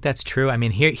question. Do you think that's true? I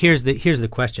mean, here's the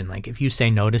question. Like, if you say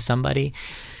no to somebody,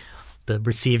 the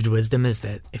received wisdom is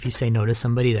that if you say no to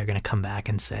somebody, they're going to come back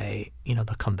and say, they'll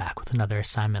come back with another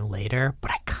assignment later.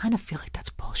 But I kind of feel like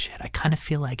that's bullshit. I kind of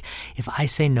feel like if I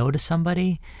say no to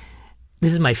somebody,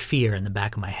 this is my fear in the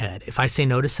back of my head. If I say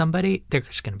no to somebody, they're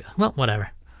just going to be like, well,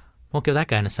 whatever. Won't give that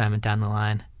guy an assignment down the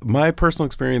line. My personal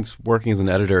experience working as an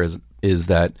editor is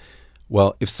that,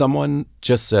 well, if someone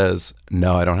just says,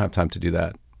 no, I don't have time to do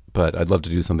that, but I'd love to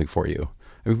do something for you.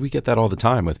 I mean, we get that all the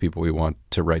time with people we want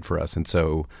to write for us. And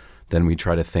so then we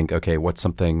try to think, okay,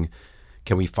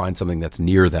 can we find something that's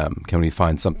near them? Can we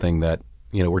find something that,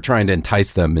 we're trying to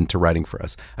entice them into writing for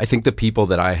us? I think the people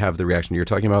that I have the reaction you're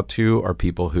talking about to are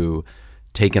people who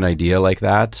take an idea like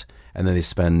that and then they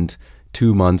spend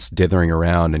 2 months dithering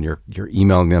around, and you're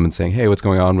emailing them and saying, hey, what's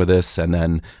going on with this? And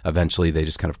then eventually they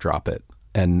just kind of drop it.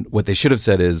 And what they should have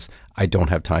said is, I don't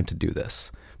have time to do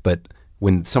this. But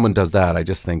when someone does that, I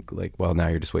just think well, now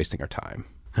you're just wasting our time.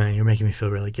 You're making me feel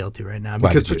really guilty right now.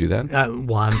 Why did you do that?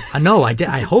 No, I did.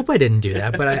 I hope I didn't do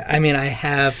that. But I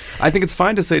have. I think it's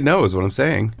fine to say no, is what I'm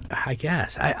saying. I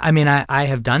guess. I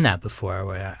have done that before,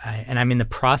 where I'm in the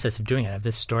process of doing it. I have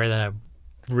this story that I'm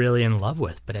really in love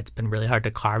with, but it's been really hard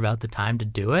to carve out the time to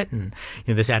do it. And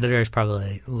this editor is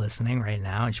probably listening right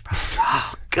now, and she's probably like,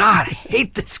 oh God, I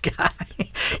hate this guy.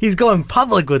 He's going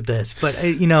public with this. But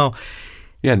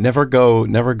yeah, never go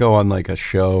on like a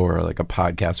show or like a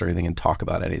podcast or anything and talk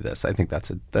about any of this. I think that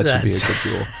should be a good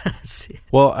rule.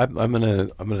 Well, I'm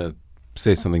gonna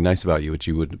say something nice about you, which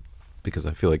you would, because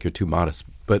I feel like you're too modest.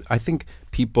 But I think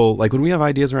people, like when we have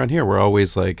ideas around here, we're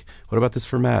always like, what about this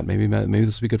for Matt? Maybe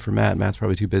this would be good for Matt. Matt's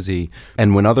probably too busy.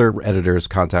 And when other editors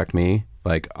contact me,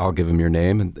 like I'll give them your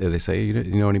name and they say, you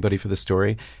know anybody for this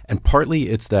story? And partly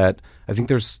it's that I think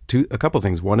there's a couple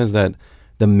things. One is that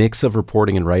the mix of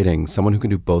reporting and writing, someone who can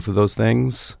do both of those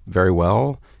things very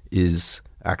well is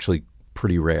actually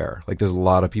pretty rare. Like there's a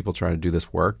lot of people trying to do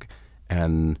this work,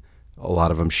 and a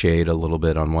lot of them shade a little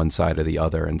bit on one side or the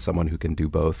other, and someone who can do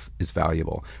both is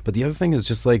valuable. But the other thing is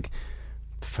just like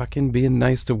fucking being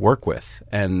nice to work with,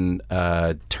 and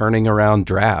turning around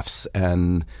drafts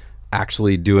and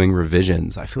actually doing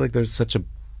revisions. I feel like there's such a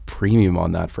premium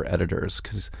on that for editors,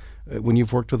 because when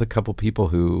you've worked with a couple people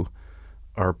who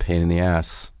are a pain in the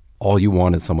ass, all you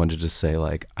want is someone to just say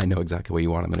like, I know exactly what you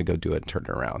want, I'm going to go do it and turn it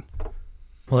around.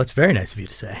 Well, that's very nice of you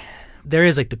to say. There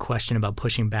is like the question about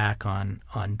pushing back on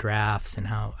drafts and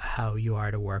how you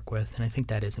are to work with, and I think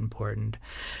that is important.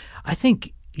 I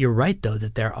think you're right, though,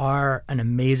 that there are an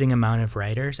amazing amount of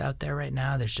writers out there right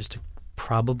now. There's just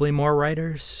probably more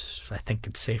writers, I think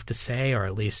it's safe to say, or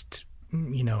at least,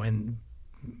 in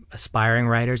aspiring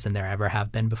writers than there ever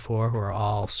have been before, who are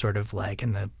all sort of like,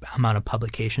 and the amount of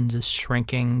publications is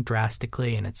shrinking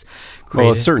drastically, and it's created...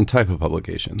 Well, a certain type of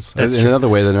publications. That's in true. another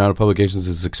way, the amount of publications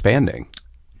is expanding.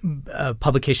 A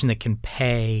publication that can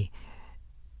pay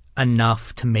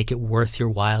enough to make it worth your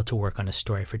while to work on a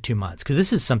story for 2 months. Because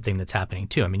this is something that's happening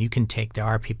too. I mean, there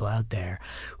are people out there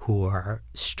who are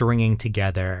stringing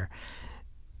together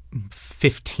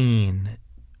 15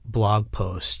 blog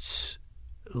posts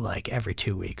like every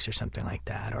 2 weeks or something like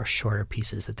that, or shorter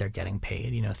pieces that they're getting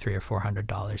paid, $300 or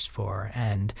 $400 for.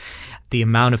 And the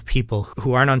amount of people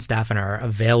who aren't on staff and are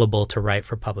available to write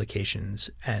for publications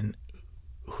and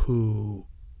who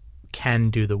can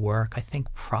do the work, I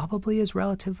think probably is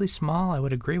relatively small. I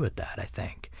would agree with that, I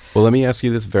think. Well, let me ask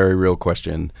you this very real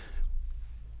question.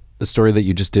 The story that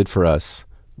you just did for us,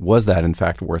 was that in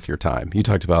fact worth your time? You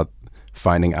talked about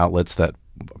finding outlets that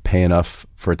pay enough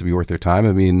for it to be worth your time.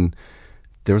 I mean,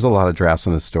 there was a lot of drafts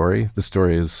in this story. The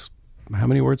story is, how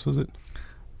many words was it?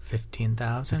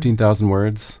 15,000. 15,000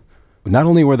 words. Not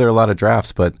only were there a lot of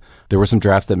drafts, but there were some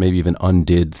drafts that maybe even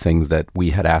undid things that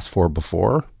we had asked for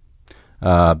before.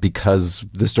 Because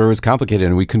the story was complicated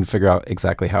and we couldn't figure out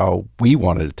exactly how we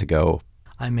wanted it to go.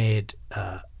 I made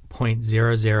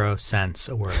 0.00 cents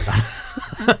a word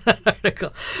on that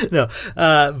article. No,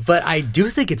 but I do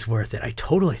think it's worth it. I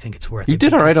totally think it's worth it. You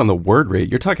did all right on the word rate.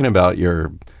 You're talking about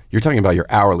your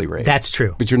hourly rate. That's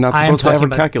true. But you're not supposed to ever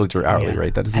calculate your hourly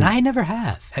rate. That isn't. And I never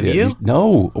have. Have you?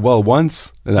 No. Well,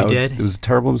 once. And you did? It was a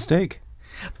terrible mistake.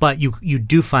 But you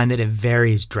do find that it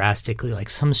varies drastically. Like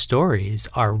some stories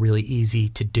are really easy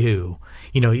to do.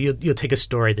 You'll take a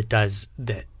story that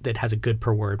has a good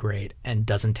per word rate and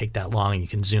doesn't take that long, and you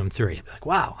can zoom through it. You'll be like,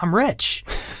 wow, I'm rich.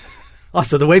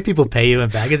 Also, the way people pay you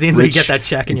in magazines, when you get that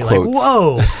check and you're quotes. like,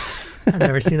 whoa, I've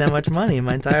never seen that much money in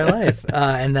my entire life.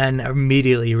 And then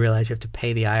immediately you realize you have to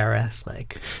pay the IRS,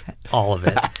 like all of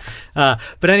it.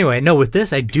 But anyway, no, with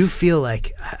this, I do feel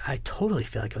like, I totally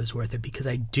feel like it was worth it, because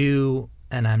I do...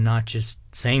 And I'm not just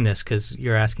saying this because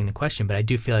you're asking the question, but I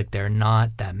do feel like there are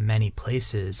not that many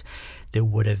places that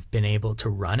would have been able to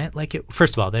run it.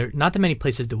 First of all, there are not that many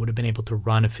places that would have been able to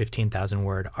run a 15,000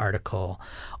 word article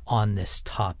on this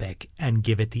topic and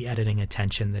give it the editing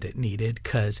attention that it needed,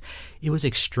 because it was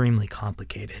extremely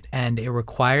complicated. And it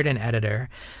required an editor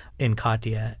in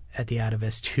Katya at The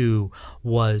Atavist who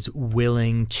was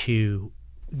willing to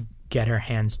get her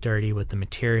hands dirty with the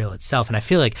material itself. And I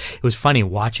feel like it was funny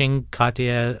watching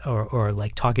Katya or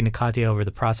like talking to Katya over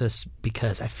the process,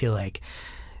 because I feel like,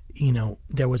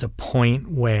 there was a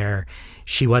point where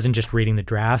she wasn't just reading the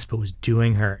drafts, but was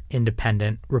doing her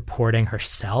independent reporting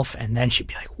herself. And then she'd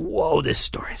be like, whoa, this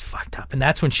story is fucked up. And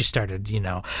that's when she started,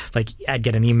 like I'd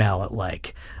get an email at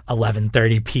like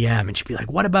 11:30 p.m. and she'd be like,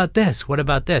 what about this? What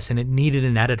about this? And it needed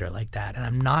an editor like that. And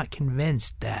I'm not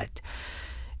convinced that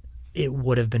it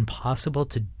would have been possible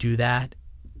to do that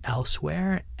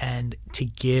elsewhere, and to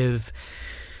give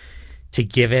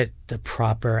it the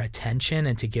proper attention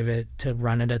and to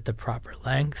run it at the proper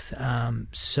length.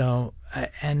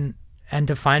 And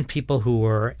to find people who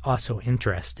were also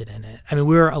interested in it. I mean,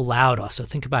 we were allowed also,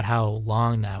 think about how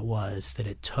long that was that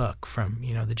it took from,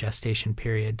 the gestation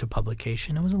period to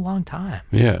publication. It was a long time.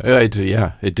 Yeah,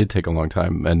 it did take a long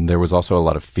time. And there was also a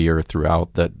lot of fear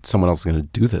throughout that someone else was going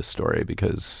to do this story,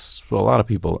 because, well, a lot of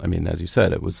people, I mean, as you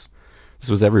said, this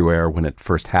was everywhere when it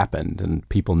first happened, and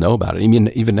people know about it. I mean,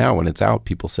 even now when it's out,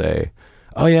 people say,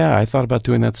 oh yeah, I thought about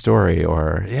doing that story,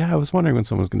 or yeah, I was wondering when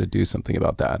someone was going to do something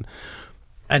about that.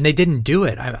 And they didn't do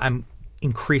it. I'm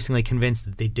increasingly convinced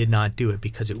that they did not do it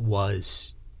because it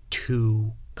was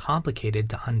too complicated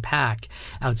to unpack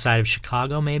outside of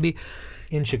Chicago, maybe.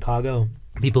 In Chicago,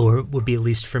 people would be at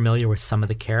least familiar with some of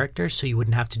the characters, so you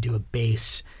wouldn't have to do a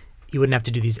base you wouldn't have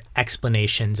to do these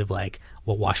explanations of like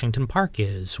what Washington Park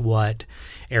is, what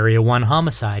Area 1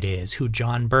 homicide is, who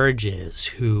John Burge is,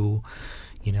 who,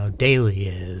 Daley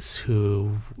is,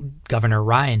 who Governor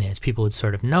Ryan is. People would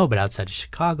sort of know, but outside of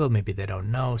Chicago, maybe they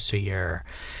don't know. So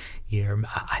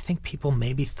I think people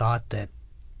maybe thought that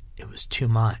it was too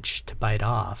much to bite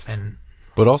off.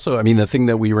 But also, I mean, the thing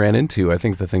that we ran into, I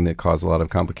think the thing that caused a lot of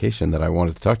complication that I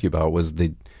wanted to talk to you about was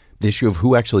the issue of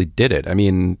who actually did it. I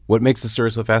mean, what makes the story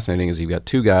so fascinating is you've got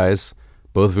two guys,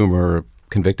 both of whom are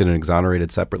convicted and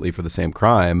exonerated separately for the same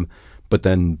crime, but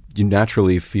then you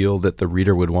naturally feel that the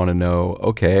reader would want to know,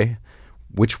 okay,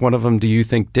 which one of them do you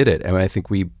think did it? And I think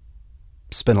we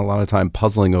spent a lot of time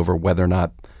puzzling over whether or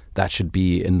not that should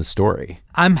be in the story.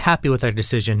 I'm happy with our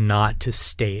decision not to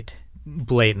state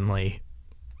blatantly,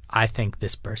 I think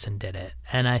this person did it.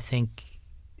 And I think,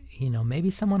 maybe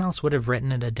someone else would have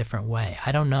written it a different way.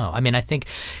 I don't know. I mean, I think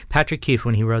Patrick Keefe,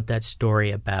 when he wrote that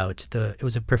story about it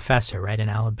was a professor, right, in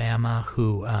Alabama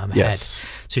who yes.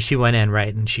 So she went in,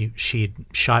 right, and she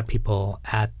shot people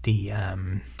at the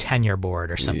tenure board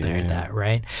or something like that,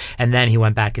 right? And then he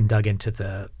went back and dug into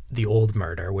the old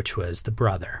murder, which was the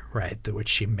brother, right, which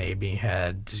she maybe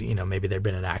had, maybe there'd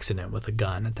been an accident with a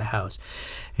gun at the house.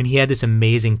 And he had this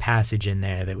amazing passage in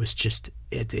there that was just,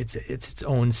 it's its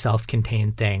own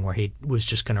self-contained thing where he was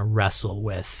just going to wrestle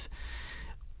with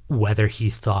whether he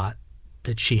thought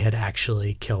that she had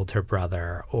actually killed her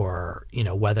brother or,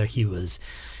 whether he was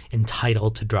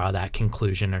entitled to draw that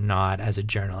conclusion or not as a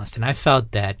journalist. And I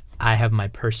felt that I have my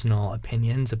personal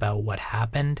opinions about what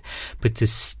happened, but to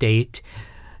state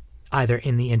either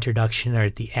in the introduction or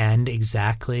at the end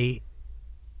exactly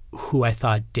who I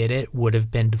thought did it would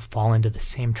have been to fall into the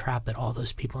same trap that all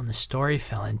those people in the story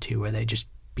fell into, where they just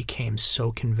became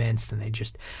so convinced and they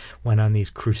just went on these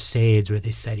crusades where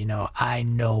they said, I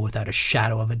know without a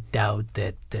shadow of a doubt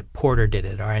that Porter did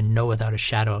it, or I know without a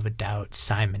shadow of a doubt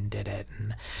Simon did it.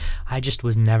 And I just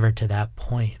was never to that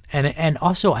point. And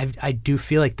also I do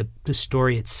feel like the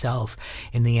story itself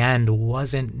in the end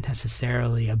wasn't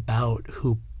necessarily about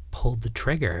who pulled the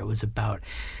trigger. It was about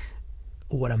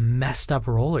what a messed up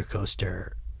roller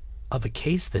coaster of a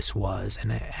case this was,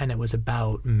 and it was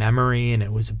about memory, and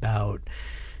it was about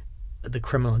the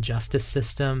criminal justice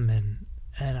system,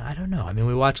 and I don't know. I mean,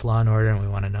 we watch Law and Order and we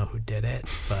want to know who did it,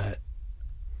 but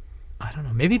I don't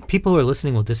know. Maybe people who are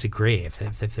listening will disagree if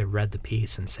they've read the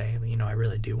piece and say, I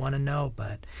really do want to know.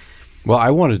 But well, I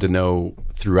wanted to know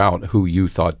throughout who you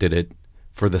thought did it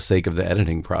for the sake of the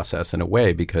editing process in a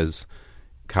way, because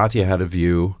Katya had a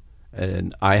view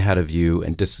and I had a view,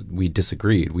 and we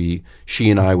disagreed. She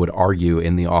and I would argue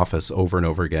in the office over and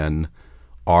over again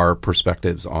our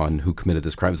perspectives on who committed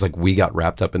this crime. It's like we got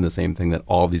wrapped up in the same thing that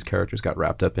all of these characters got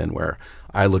wrapped up in, where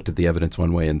I looked at the evidence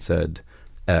one way and said,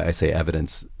 I say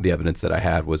evidence, the evidence that I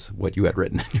had was what you had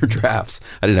written in your drafts.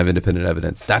 I didn't have independent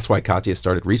evidence. That's why Katya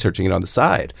started researching it on the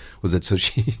side, was it so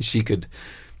she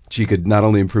could not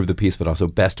only improve the piece, but also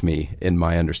best me in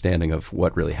my understanding of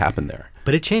what really happened there.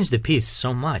 But it changed the piece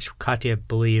so much. Katya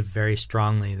believed very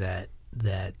strongly that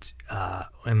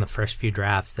in the first few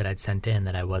drafts that I'd sent in,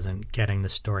 that I wasn't getting the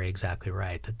story exactly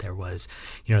right, that there was,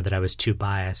 that I was too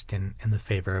biased in the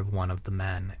favor of one of the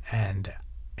men. And,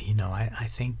 I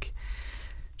think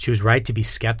she was right to be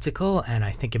skeptical, and I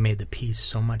think it made the piece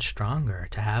so much stronger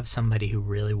to have somebody who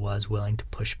really was willing to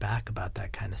push back about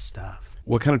that kind of stuff.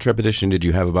 What kind of trepidation did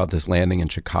you have about this landing in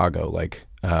Chicago, like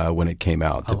when it came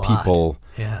out? A lot.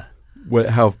 Yeah.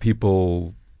 How have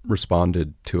people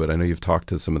responded to it? I know you've talked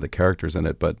to some of the characters in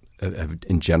it, but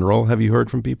in general, have you heard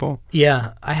from people?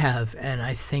 Yeah, I have, and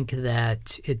I think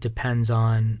that it depends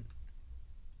on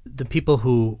the people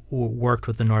who worked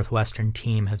with the Northwestern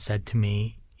team have said to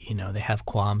me, they have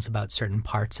qualms about certain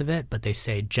parts of it, but they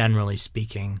say, generally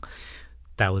speaking,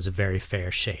 that was a very fair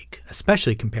shake,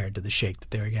 especially compared to the shake that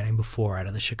they were getting before out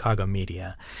of the Chicago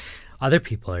media. Other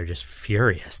people are just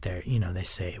furious. They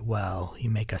say, well, you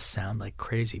make us sound like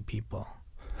crazy people.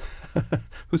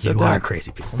 Who said you that? You are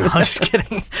crazy people. No, I'm just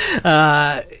kidding.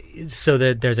 So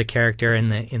there's a character in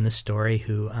the story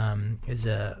who is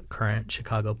a current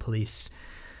Chicago police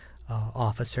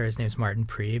officer. His name's Martin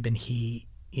Priebe, and he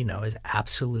is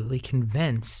absolutely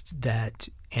convinced that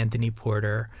Anthony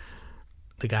Porter,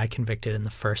 the guy convicted in the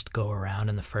first go-around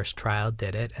in the first trial,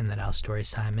 did it, and that Al Story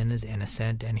Simon is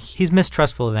innocent. And he's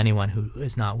mistrustful of anyone who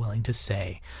is not willing to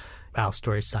say Al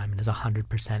Story Simon is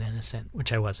 100% innocent,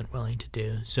 which I wasn't willing to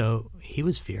do. So he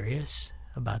was furious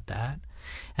about that.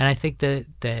 And I think that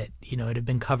it had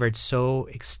been covered so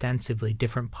extensively,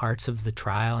 different parts of the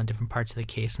trial and different parts of the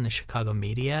case in the Chicago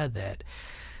media, that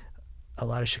a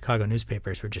lot of Chicago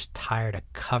newspapers were just tired of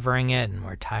covering it, and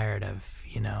were tired of,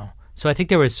 So I think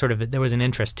there was an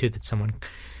interest too that someone,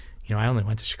 I only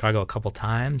went to Chicago a couple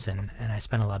times and I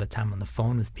spent a lot of time on the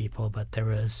phone with people, but there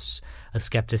was a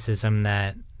skepticism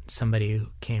that somebody who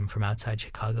came from outside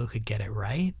Chicago could get it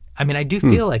right. I mean, I do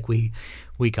feel like we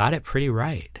got it pretty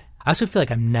right. I also feel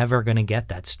like I'm never going to get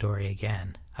that story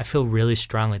again. I feel really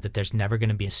strongly that there's never going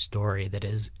to be a story that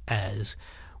is as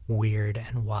weird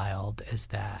and wild as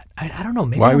that. I don't know.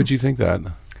 Maybe Why would you think that?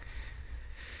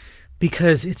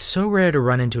 Because it's so rare to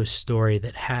run into a story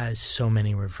that has so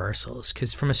many reversals.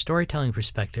 Because from a storytelling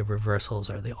perspective, reversals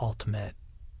are the ultimate.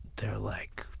 They're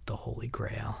like the holy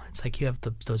grail. It's like you have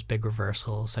those big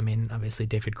reversals. I mean, obviously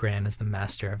David Grann is the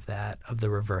master of that, of the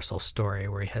reversal story,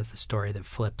 where he has the story that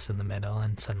flips in the middle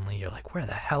and suddenly you're like, where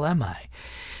the hell am I?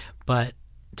 But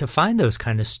to find those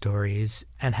kind of stories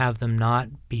and have them not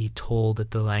be told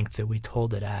at the length that we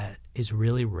told it at is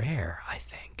really rare, I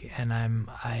think. And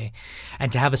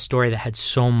and to have a story that had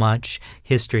so much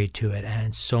history to it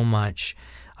and so much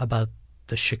about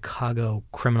the Chicago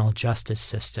criminal justice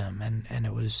system, and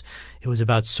it was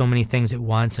about so many things at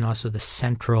once, and also the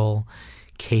central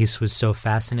case was so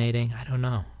fascinating. I don't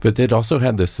know. But they'd also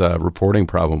had this reporting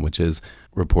problem, which is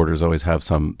reporters always have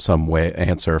some way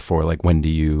answer for like when do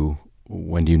you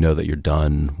know that you're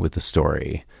done with the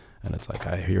story? And it's like,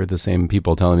 I hear the same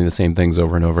people telling me the same things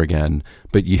over and over again.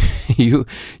 But you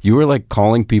were like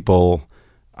calling people.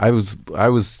 I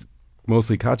was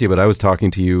mostly Katya, but I was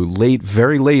talking to you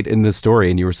very late in this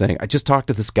story, and you were saying, I just talked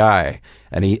to this guy,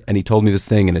 and he told me this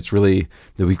thing, and it's really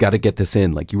that we've got to get this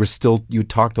in. Like you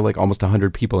talked to like almost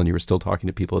 100 people, and you were still talking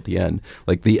to people at the end.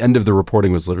 Like the end of the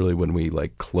reporting was literally when we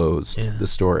like closed the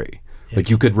story. Yeah, like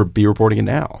you could be reporting it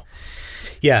now.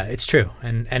 Yeah, it's true.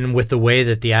 And with the way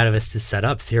that the Atavist is set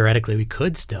up, theoretically, we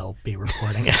could still be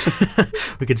reporting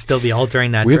it. We could still be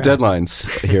altering that We have draft.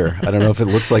 Deadlines here. I don't know if it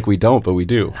looks like we don't, but we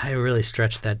do. I really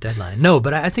stretched that deadline. No,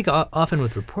 but I think often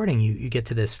with reporting, you get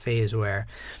to this phase where,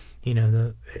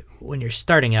 when you're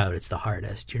starting out, it's the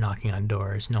hardest. You're knocking on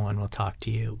doors. No one will talk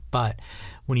to you. But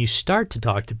when you start to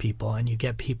talk to people and you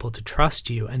get people to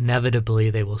trust you, inevitably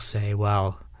they will say,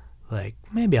 well, like,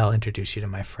 maybe I'll introduce you to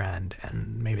my friend,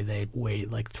 and maybe they wait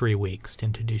like 3 weeks to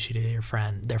introduce you to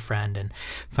their friend, and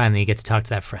finally you get to talk to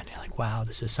that friend. You're like, wow,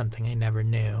 this is something I never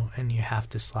knew, and you have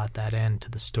to slot that into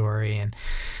the story. And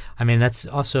I mean, that's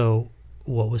also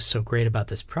what was so great about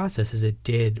this process is it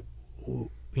did,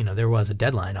 there was a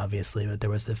deadline, obviously, but there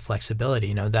was the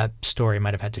flexibility. That story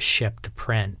might have had to ship to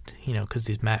print, because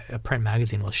a print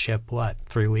magazine will ship,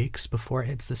 3 weeks before it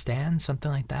hits the stand, something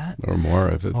like that? Or more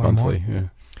if it's monthly,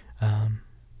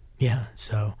 yeah.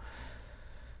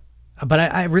 But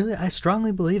I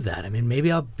strongly believe that. I mean,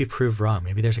 maybe I'll be proved wrong.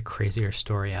 Maybe there's a crazier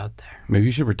story out there. Maybe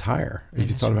you should retire. Have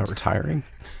you thought about retiring?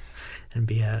 And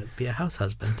be a house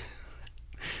husband.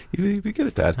 You'd be good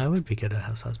at that. I would be good at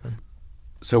house husband.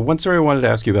 So one story I wanted to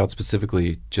ask you about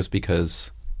specifically, just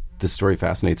because this story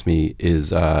fascinates me,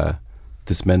 is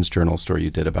this Men's Journal story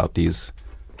you did about these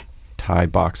Thai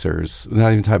boxers.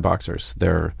 Not even Thai boxers.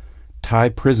 They're Thai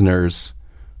prisoners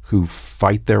who can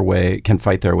fight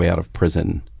their way out of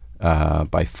prison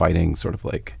by fighting sort of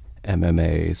like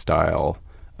MMA style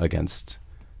against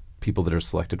people that are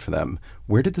selected for them.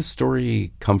 Where did this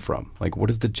story come from? Like, what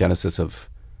is the genesis of,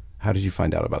 how did you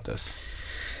find out about this?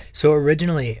 So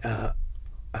originally, a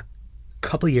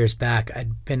couple years back,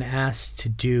 I'd been asked to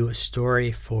do a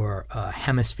story for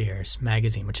Hemispheres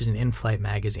magazine, which is an in-flight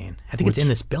magazine. I think it's in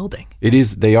this building. It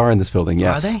is. They are in this building,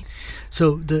 yes. Are they?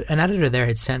 So an editor there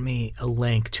had sent me a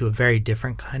link to a very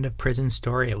different kind of prison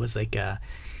story. It was like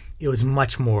it was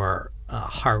much more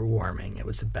heartwarming. It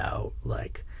was about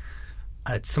like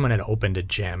someone had opened a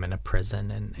gym in a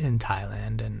prison in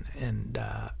Thailand, and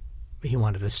he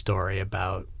wanted a story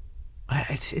about.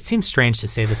 It seems strange to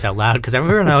say this out loud because I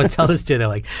remember when I always tell this to, they're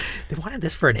like, they wanted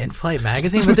this for an in-flight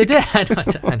magazine, but they did.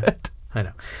 I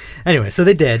know. Anyway, so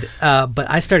they did. But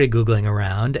I started Googling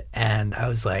around, and I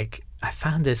was like, I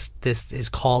found this is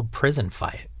called Prison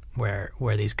Fight,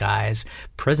 where these guys,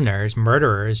 prisoners,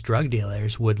 murderers, drug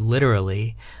dealers, would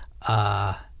literally,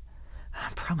 I'm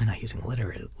probably not using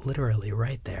literally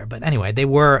right there, but anyway, they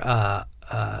were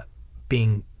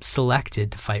being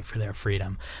selected to fight for their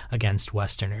freedom against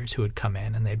Westerners who would come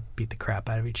in and they'd beat the crap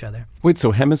out of each other. Wait,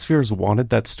 so Hemispheres wanted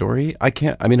that story? I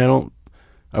can't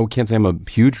say I'm a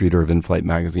huge reader of in-flight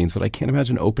magazines, but I can't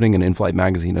imagine opening an in-flight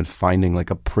magazine and finding like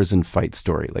a prison fight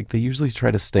story. Like they usually try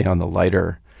to stay on the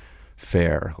lighter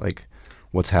fare, like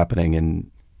what's happening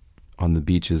on the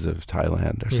beaches of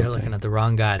Thailand or something. You're looking at the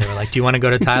wrong guy. They were like, do you want to go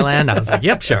to Thailand? I was like,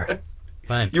 yep, sure.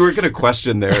 Fine. You were going to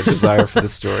question their desire for the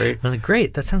story. I'm like,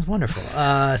 great, that sounds wonderful.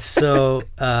 So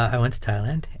I went to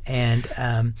Thailand, and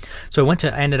I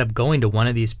ended up going to one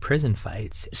of these prison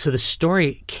fights. So the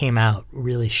story came out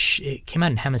it came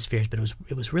out in hemispheres, but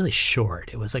it was really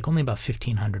short. It was like only about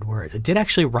 1,500 words. It did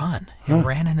actually run. It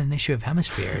ran in an issue of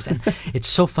Hemispheres, and it's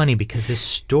so funny because this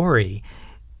story,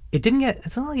 it's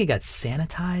not like it got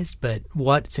sanitized, but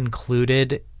what's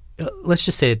included. Let's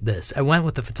just say this. I went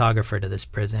with the photographer to this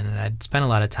prison, and I'd spent a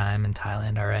lot of time in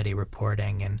Thailand already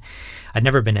reporting, and I'd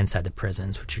never been inside the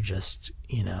prisons, which are just,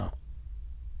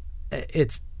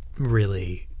 it's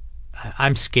really,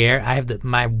 I'm scared. I have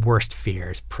my worst fear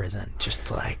is prison,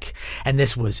 and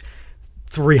this was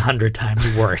 300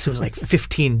 times worse. It was like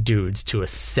 15 dudes to a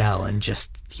cell and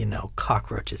just,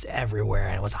 cockroaches everywhere.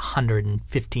 And it was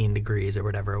 115 degrees or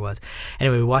whatever it was.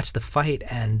 Anyway, we watched the fight,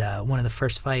 and one of the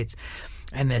first fights,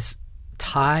 and this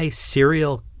Thai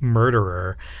serial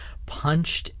murderer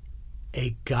punched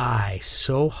a guy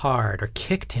so hard, or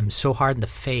kicked him so hard in the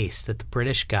face, that the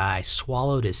British guy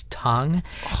swallowed his tongue.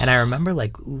 And I remember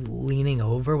leaning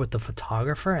over with the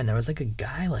photographer, and there was a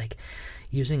guy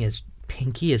using his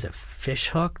pinky as a fish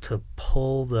hook to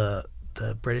pull the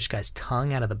British guy's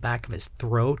tongue out of the back of his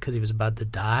throat because he was about to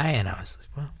die. And I was like,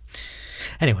 well,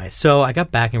 anyway, so I got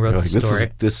back and wrote the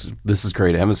story. This is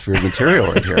great Hemisphere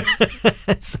material right here.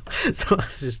 so I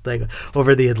was just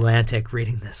over the Atlantic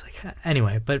reading this.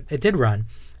 Anyway, but it did run.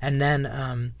 And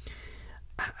then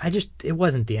it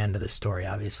wasn't the end of the story,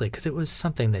 obviously, because it was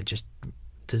something that just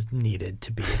needed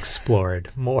to be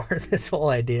explored more, this whole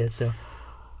idea. So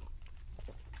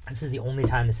this is the only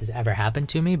time this has ever happened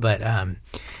to me, but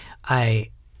I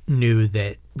knew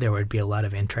that there would be a lot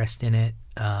of interest in it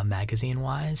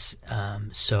magazine-wise.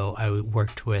 So I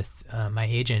worked with my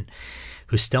agent,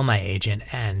 who's still my agent,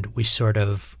 and we sort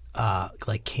of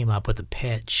came up with a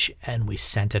pitch, and we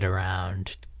sent it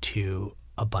around to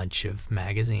a bunch of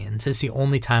magazines. It's the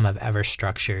only time I've ever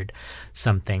structured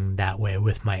something that way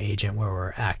with my agent, where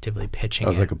we're actively pitching. It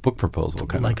was like a book proposal,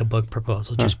 kind of. Like a book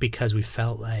proposal, just because we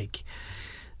felt like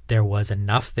there was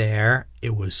enough there.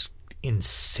 It was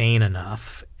insane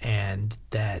enough, and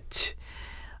that,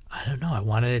 I don't know, I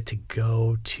wanted it to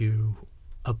go to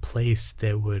a place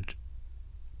that would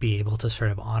be able to sort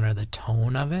of honor the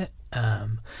tone of it.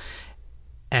 And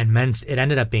it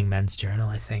ended up being Men's Journal,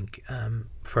 I think,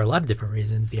 for a lot of different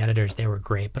reasons. The editors, they were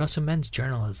great, but also Men's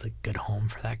Journal is a good home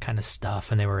for that kind of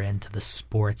stuff, and they were into the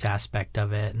sports aspect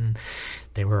of it, and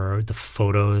the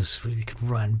photos, you could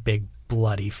run big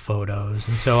bloody photos.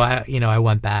 And so I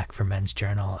went back for Men's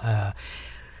Journal.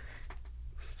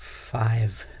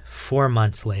 4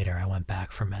 months later, I went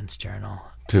back for Men's Journal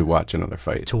to watch another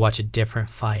fight, to watch a different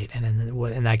fight. And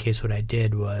in that case, what I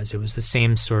did was, it was the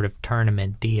same sort of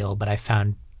tournament deal, but I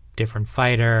found different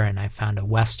fighter, and I found a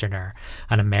Westerner,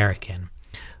 an American,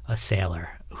 a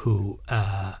sailor, who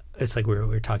it's like we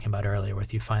were talking about earlier,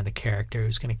 with you find the character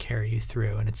who's going to carry you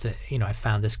through. And it's I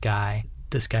found this guy.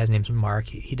 This guy's name's Mark.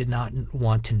 He did not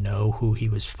want to know who he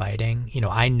was fighting.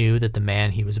 I knew that the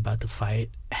man he was about to fight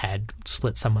had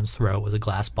slit someone's throat with a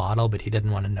glass bottle, but he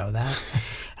didn't want to know that.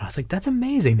 And I was like, that's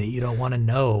amazing that you don't want to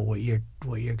know what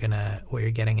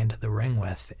you're getting into the ring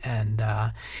with. And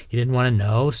he didn't want to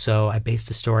know, so I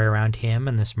based a story around him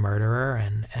and this murderer,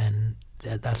 and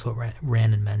that's what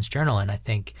ran in Men's Journal. And I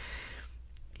think,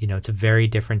 it's a very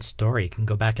different story. You can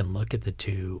go back and look at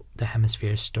the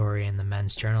Hemisphere story and the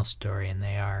Men's Journal story, and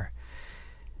they are,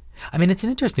 it's an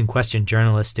interesting question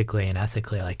journalistically and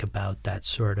ethically, about that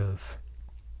sort of,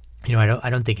 I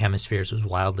don't think Hemispheres was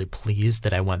wildly pleased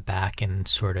that I went back and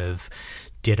sort of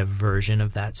did a version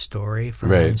of that story for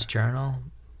Men's Journal,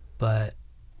 but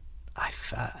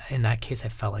in that case, I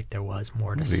felt like there was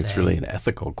more to say. It's really an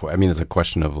ethical question. It's a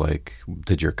question of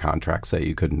did your contract say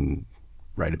you couldn't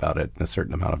write about it in a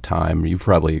certain amount of time? You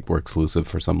probably were exclusive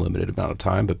for some limited amount of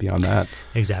time, but beyond that,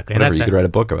 exactly, whatever, you could write a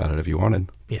book about it if you wanted.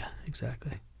 Yeah,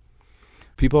 exactly.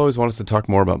 People always want us to talk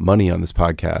more about money on this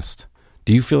podcast.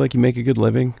 Do you feel like you make a good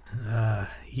living?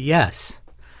 Yes.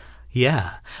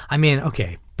 Yeah.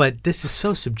 Okay, but this is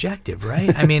so subjective,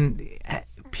 right?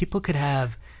 People could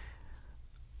have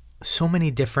so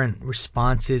many different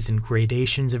responses and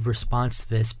gradations of response to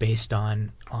this based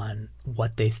on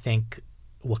what they think,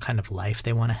 what kind of life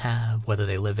they want to have, whether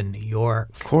they live in New York.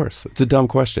 Of course. It's a dumb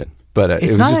question, but it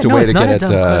was just a way to get at... It's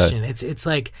not a dumb question. It's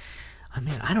like,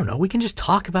 I don't know. We can just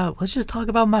let's just talk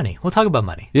about money. We'll talk about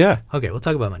money. Yeah. Okay, we'll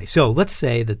talk about money. So let's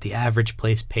say that the average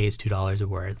place pays $2 a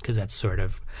word, because that's sort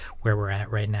of where we're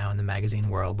at right now in the magazine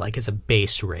world. As a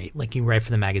base rate, you write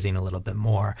for the magazine a little bit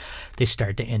more, they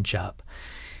start to inch up.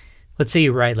 Let's say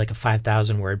you write a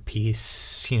 5,000 word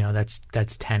piece, that's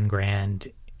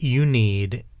 $10,000. you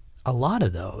need a lot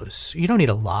of those. You don't need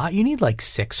a lot. You need like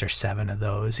 6 or 7 of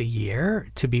those a year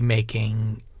to be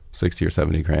making 60 or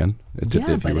 70 grand if you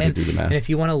were to do the math. And if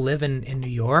you want to live in New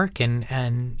York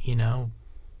and you know,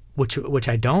 which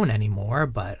I don't anymore,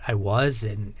 but I was,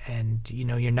 and you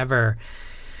know, you're never,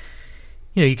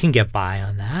 you know, you can get by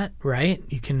on that, right?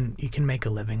 You can make a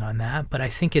living on that, but I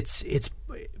think it's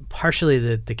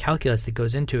partially the calculus that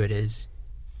goes into it is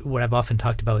what I've often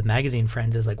talked about with magazine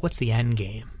friends is like, what's the end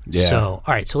game? Yeah. So,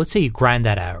 all right, so let's say you grind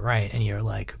that out, right? And you're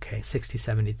like, okay, 60,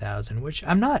 70,000, which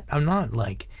I'm not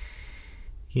like,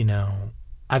 you know,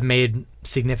 I've made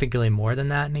significantly more than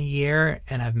that in a year,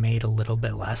 and I've made a little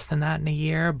bit less than that in a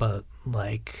year, but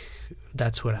like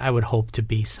that's what I would hope to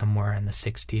be, somewhere in the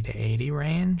 60 to 80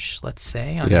 range, let's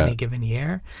say, on any given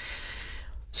year.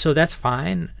 So that's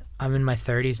fine. I'm in my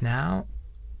 30s now.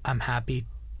 I'm happy.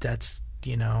 That's,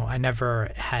 you know, I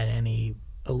never had any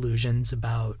illusions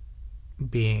about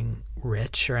being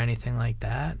rich or anything like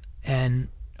that. And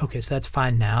okay, so that's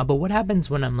fine now, but what happens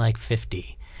when I'm like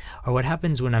 50? Or what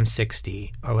happens when I'm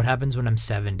 60, or what happens when I'm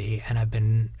 70, and I've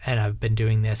been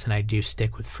doing this, and I do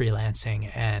stick with freelancing,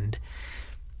 and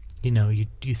you know, you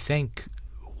think,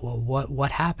 well,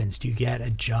 what happens? Do you get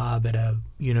a job at a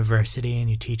university and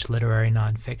you teach literary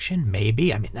nonfiction?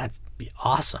 Maybe. I mean, that'd be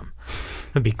awesome.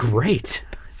 It'd be great.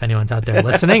 If anyone's out there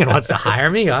listening and wants to hire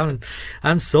me,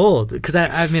 I'm sold. Because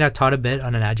I mean, I've taught a bit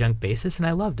on an adjunct basis, and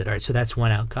I loved it. All right, so that's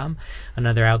one outcome.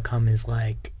 Another outcome is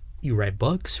like you write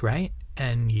books, right?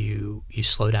 And you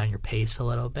slow down your pace a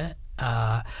little bit.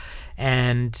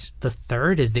 And the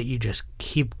third is that you just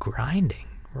keep grinding,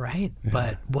 right? Yeah.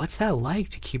 But what's that like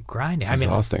to keep grinding? It's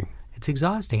exhausting. It's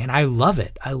exhausting. And I love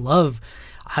it. I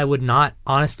would not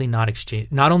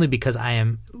exchange, not only because I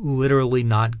am literally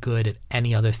not good at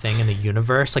any other thing in the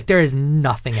universe. Like, there is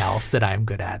nothing else that I'm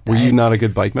good at. Were you not a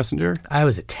good bike messenger? I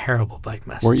was a terrible bike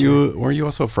messenger. Were you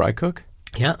also a fry cook?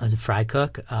 Yeah, I was a fry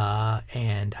cook,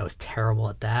 and I was terrible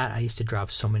at that. I used to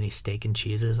drop so many steak and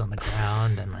cheeses on the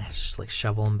ground, and I just like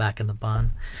shovel them back in the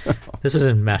bun. This was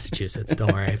in Massachusetts.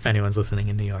 Don't worry if anyone's listening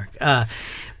in New York.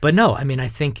 But no, I mean, I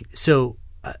think so.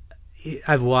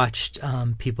 I've watched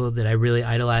people that I really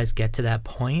idolize get to that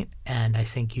point, and I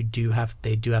think they do have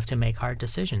to make hard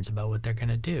decisions about what they're going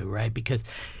to do, right? Because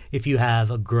if you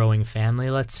have a growing family,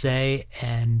 let's say,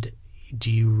 and do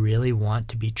you really want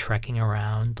to be trekking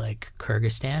around like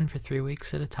Kyrgyzstan for 3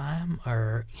 weeks at a time?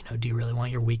 Or, you know, do you really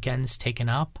want your weekends taken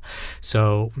up?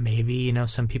 So maybe, you know,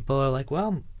 some people are like,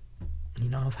 well, you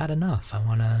know, I've had enough. I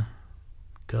want to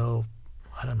go,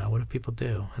 I don't know, what do people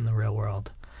do in the real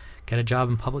world? Get a job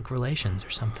in public relations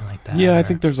or something like that. Yeah, I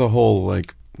think there's a whole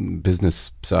like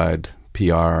business side,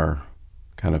 PR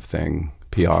kind of thing,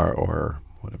 PR or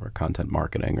whatever, content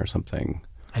marketing or something.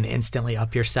 And instantly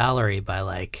up your salary by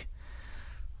like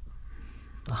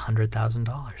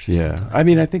 $100,000. Yeah. I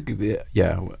mean, I think,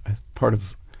 part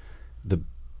of the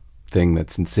thing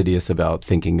that's insidious about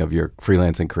thinking of your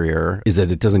freelancing career is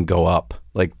that it doesn't go up.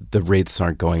 Like, the rates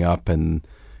aren't going up, and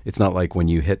it's not like when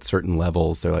you hit certain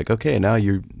levels, they're like, okay, now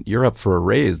you're up for a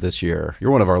raise this year.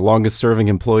 You're one of our longest serving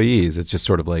employees. It's just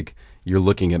sort of like you're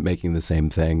looking at making the same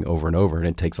thing over and over, and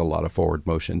it takes a lot of forward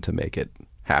motion to make it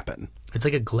happen. It's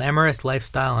like a glamorous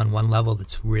lifestyle on one level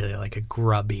that's really like a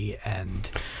grubby and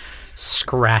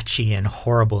scratchy and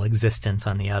horrible existence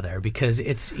on the other, because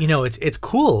it's, you know, it's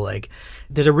cool. Like,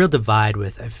 there's a real divide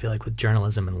with, I feel like, with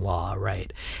journalism and law,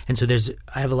 right? And so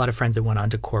I have a lot of friends that went on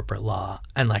to corporate law,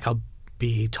 and like I'll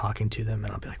be talking to them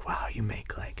and I'll be like, wow, you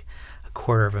make like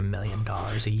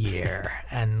 $250,000 a year,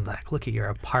 and like, look at your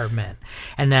apartment.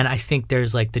 And then I think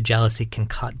there's like the jealousy can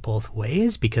cut both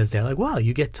ways, because they're like, well,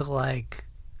 you get to like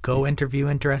go interview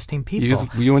interesting people.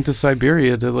 You went to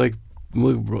Siberia to like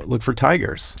look for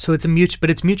tigers. So it's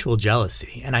mutual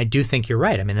jealousy. And I do think you're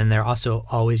right. I mean, and there are also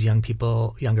always younger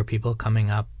people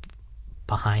coming up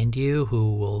behind you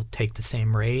who will take the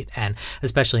same rate. And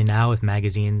especially now with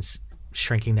magazines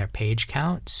shrinking their page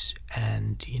counts,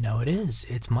 and you know,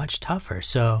 it's much tougher.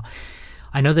 So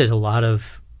I know there's a lot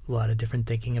of different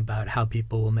thinking about how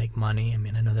people will make money. I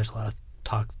mean, I know there's a lot of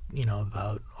talk, you know,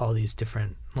 about all these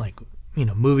different, like, you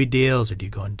know, movie deals, or do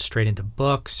you go straight into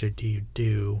books, or do you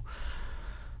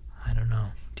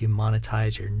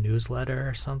monetize your newsletter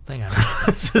or something? I don't know.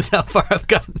 This is how far I've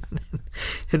gotten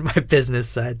in my business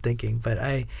side thinking, but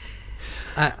I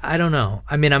don't know.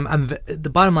 I mean, the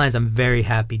bottom line is I'm very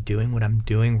happy doing what I'm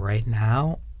doing right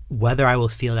now. Whether I will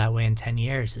feel that way in 10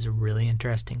 years is a really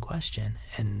interesting question,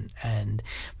 and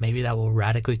maybe that will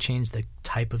radically change the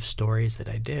type of stories that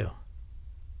I do.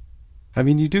 I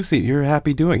mean, you're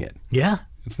happy doing it. Yeah.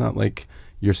 It's not like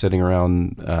you're sitting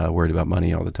around worried about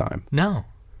money all the time. No,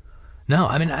 No,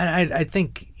 I mean, I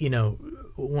think,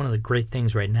 one of the great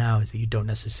things right now is that you don't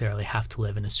necessarily have to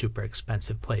live in a super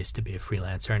expensive place to be a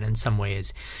freelancer. And in some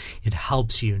ways, it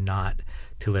helps you not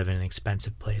to live in an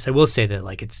expensive place. I will say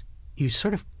that you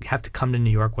sort of have to come to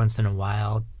New York once in a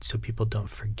while so people don't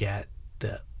forget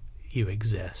that you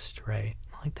exist, right?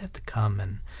 Like they have to come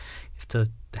and you have to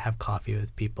have coffee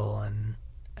with people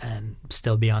and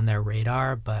still be on their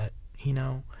radar. But,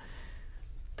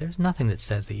 there's nothing that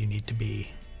says that you need to be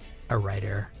a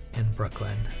writer in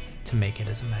Brooklyn to make it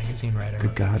as a magazine writer.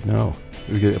 Good God, no.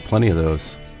 We get plenty of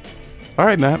those. All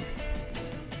right, Matt.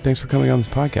 Thanks for coming on this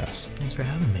podcast. Thanks for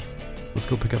having me. Let's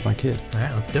go pick up my kid. All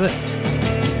right, let's do it.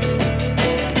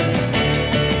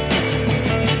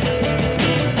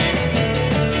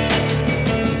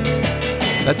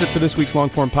 That's it for this week's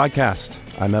Longform Podcast.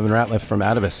 I'm Evan Ratliff from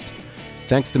Atavist.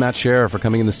 Thanks to Matt Shaer for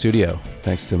coming in the studio.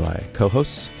 Thanks to my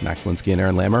co-hosts, Max Linsky and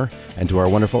Aaron Lammer, and to our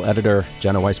wonderful editor,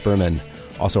 Jenna Weiss-Berman.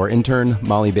 Also our intern,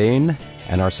 Molly Bain,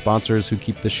 and our sponsors who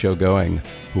keep this show going,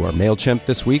 who are MailChimp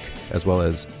this week, as well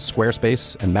as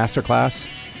Squarespace and Masterclass,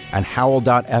 and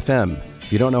Howl.fm.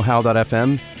 If you don't know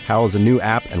Howl.fm, Howl is a new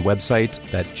app and website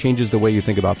that changes the way you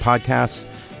think about podcasts.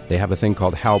 They have a thing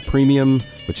called Howl Premium,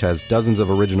 which has dozens of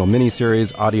original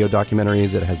miniseries, audio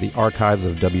documentaries. It has the archives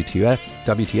of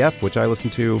WTF, which I listen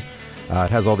to. It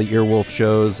has all the Earwolf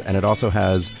shows, and it also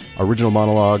has original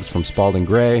monologues from Spalding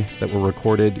Gray that were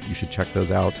recorded. You should check those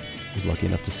out. I was lucky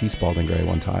enough to see Spalding Gray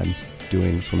one time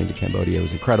doing Swimming to Cambodia. It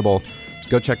was incredible. So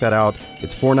go check that out.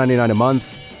 It's $4.99 a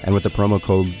month, and with the promo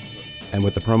code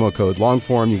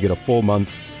Longform, you get a full month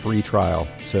free trial.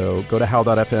 So go to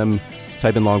Howl.fm,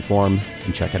 type in Longform,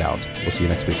 and check it out. We'll see you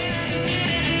next week.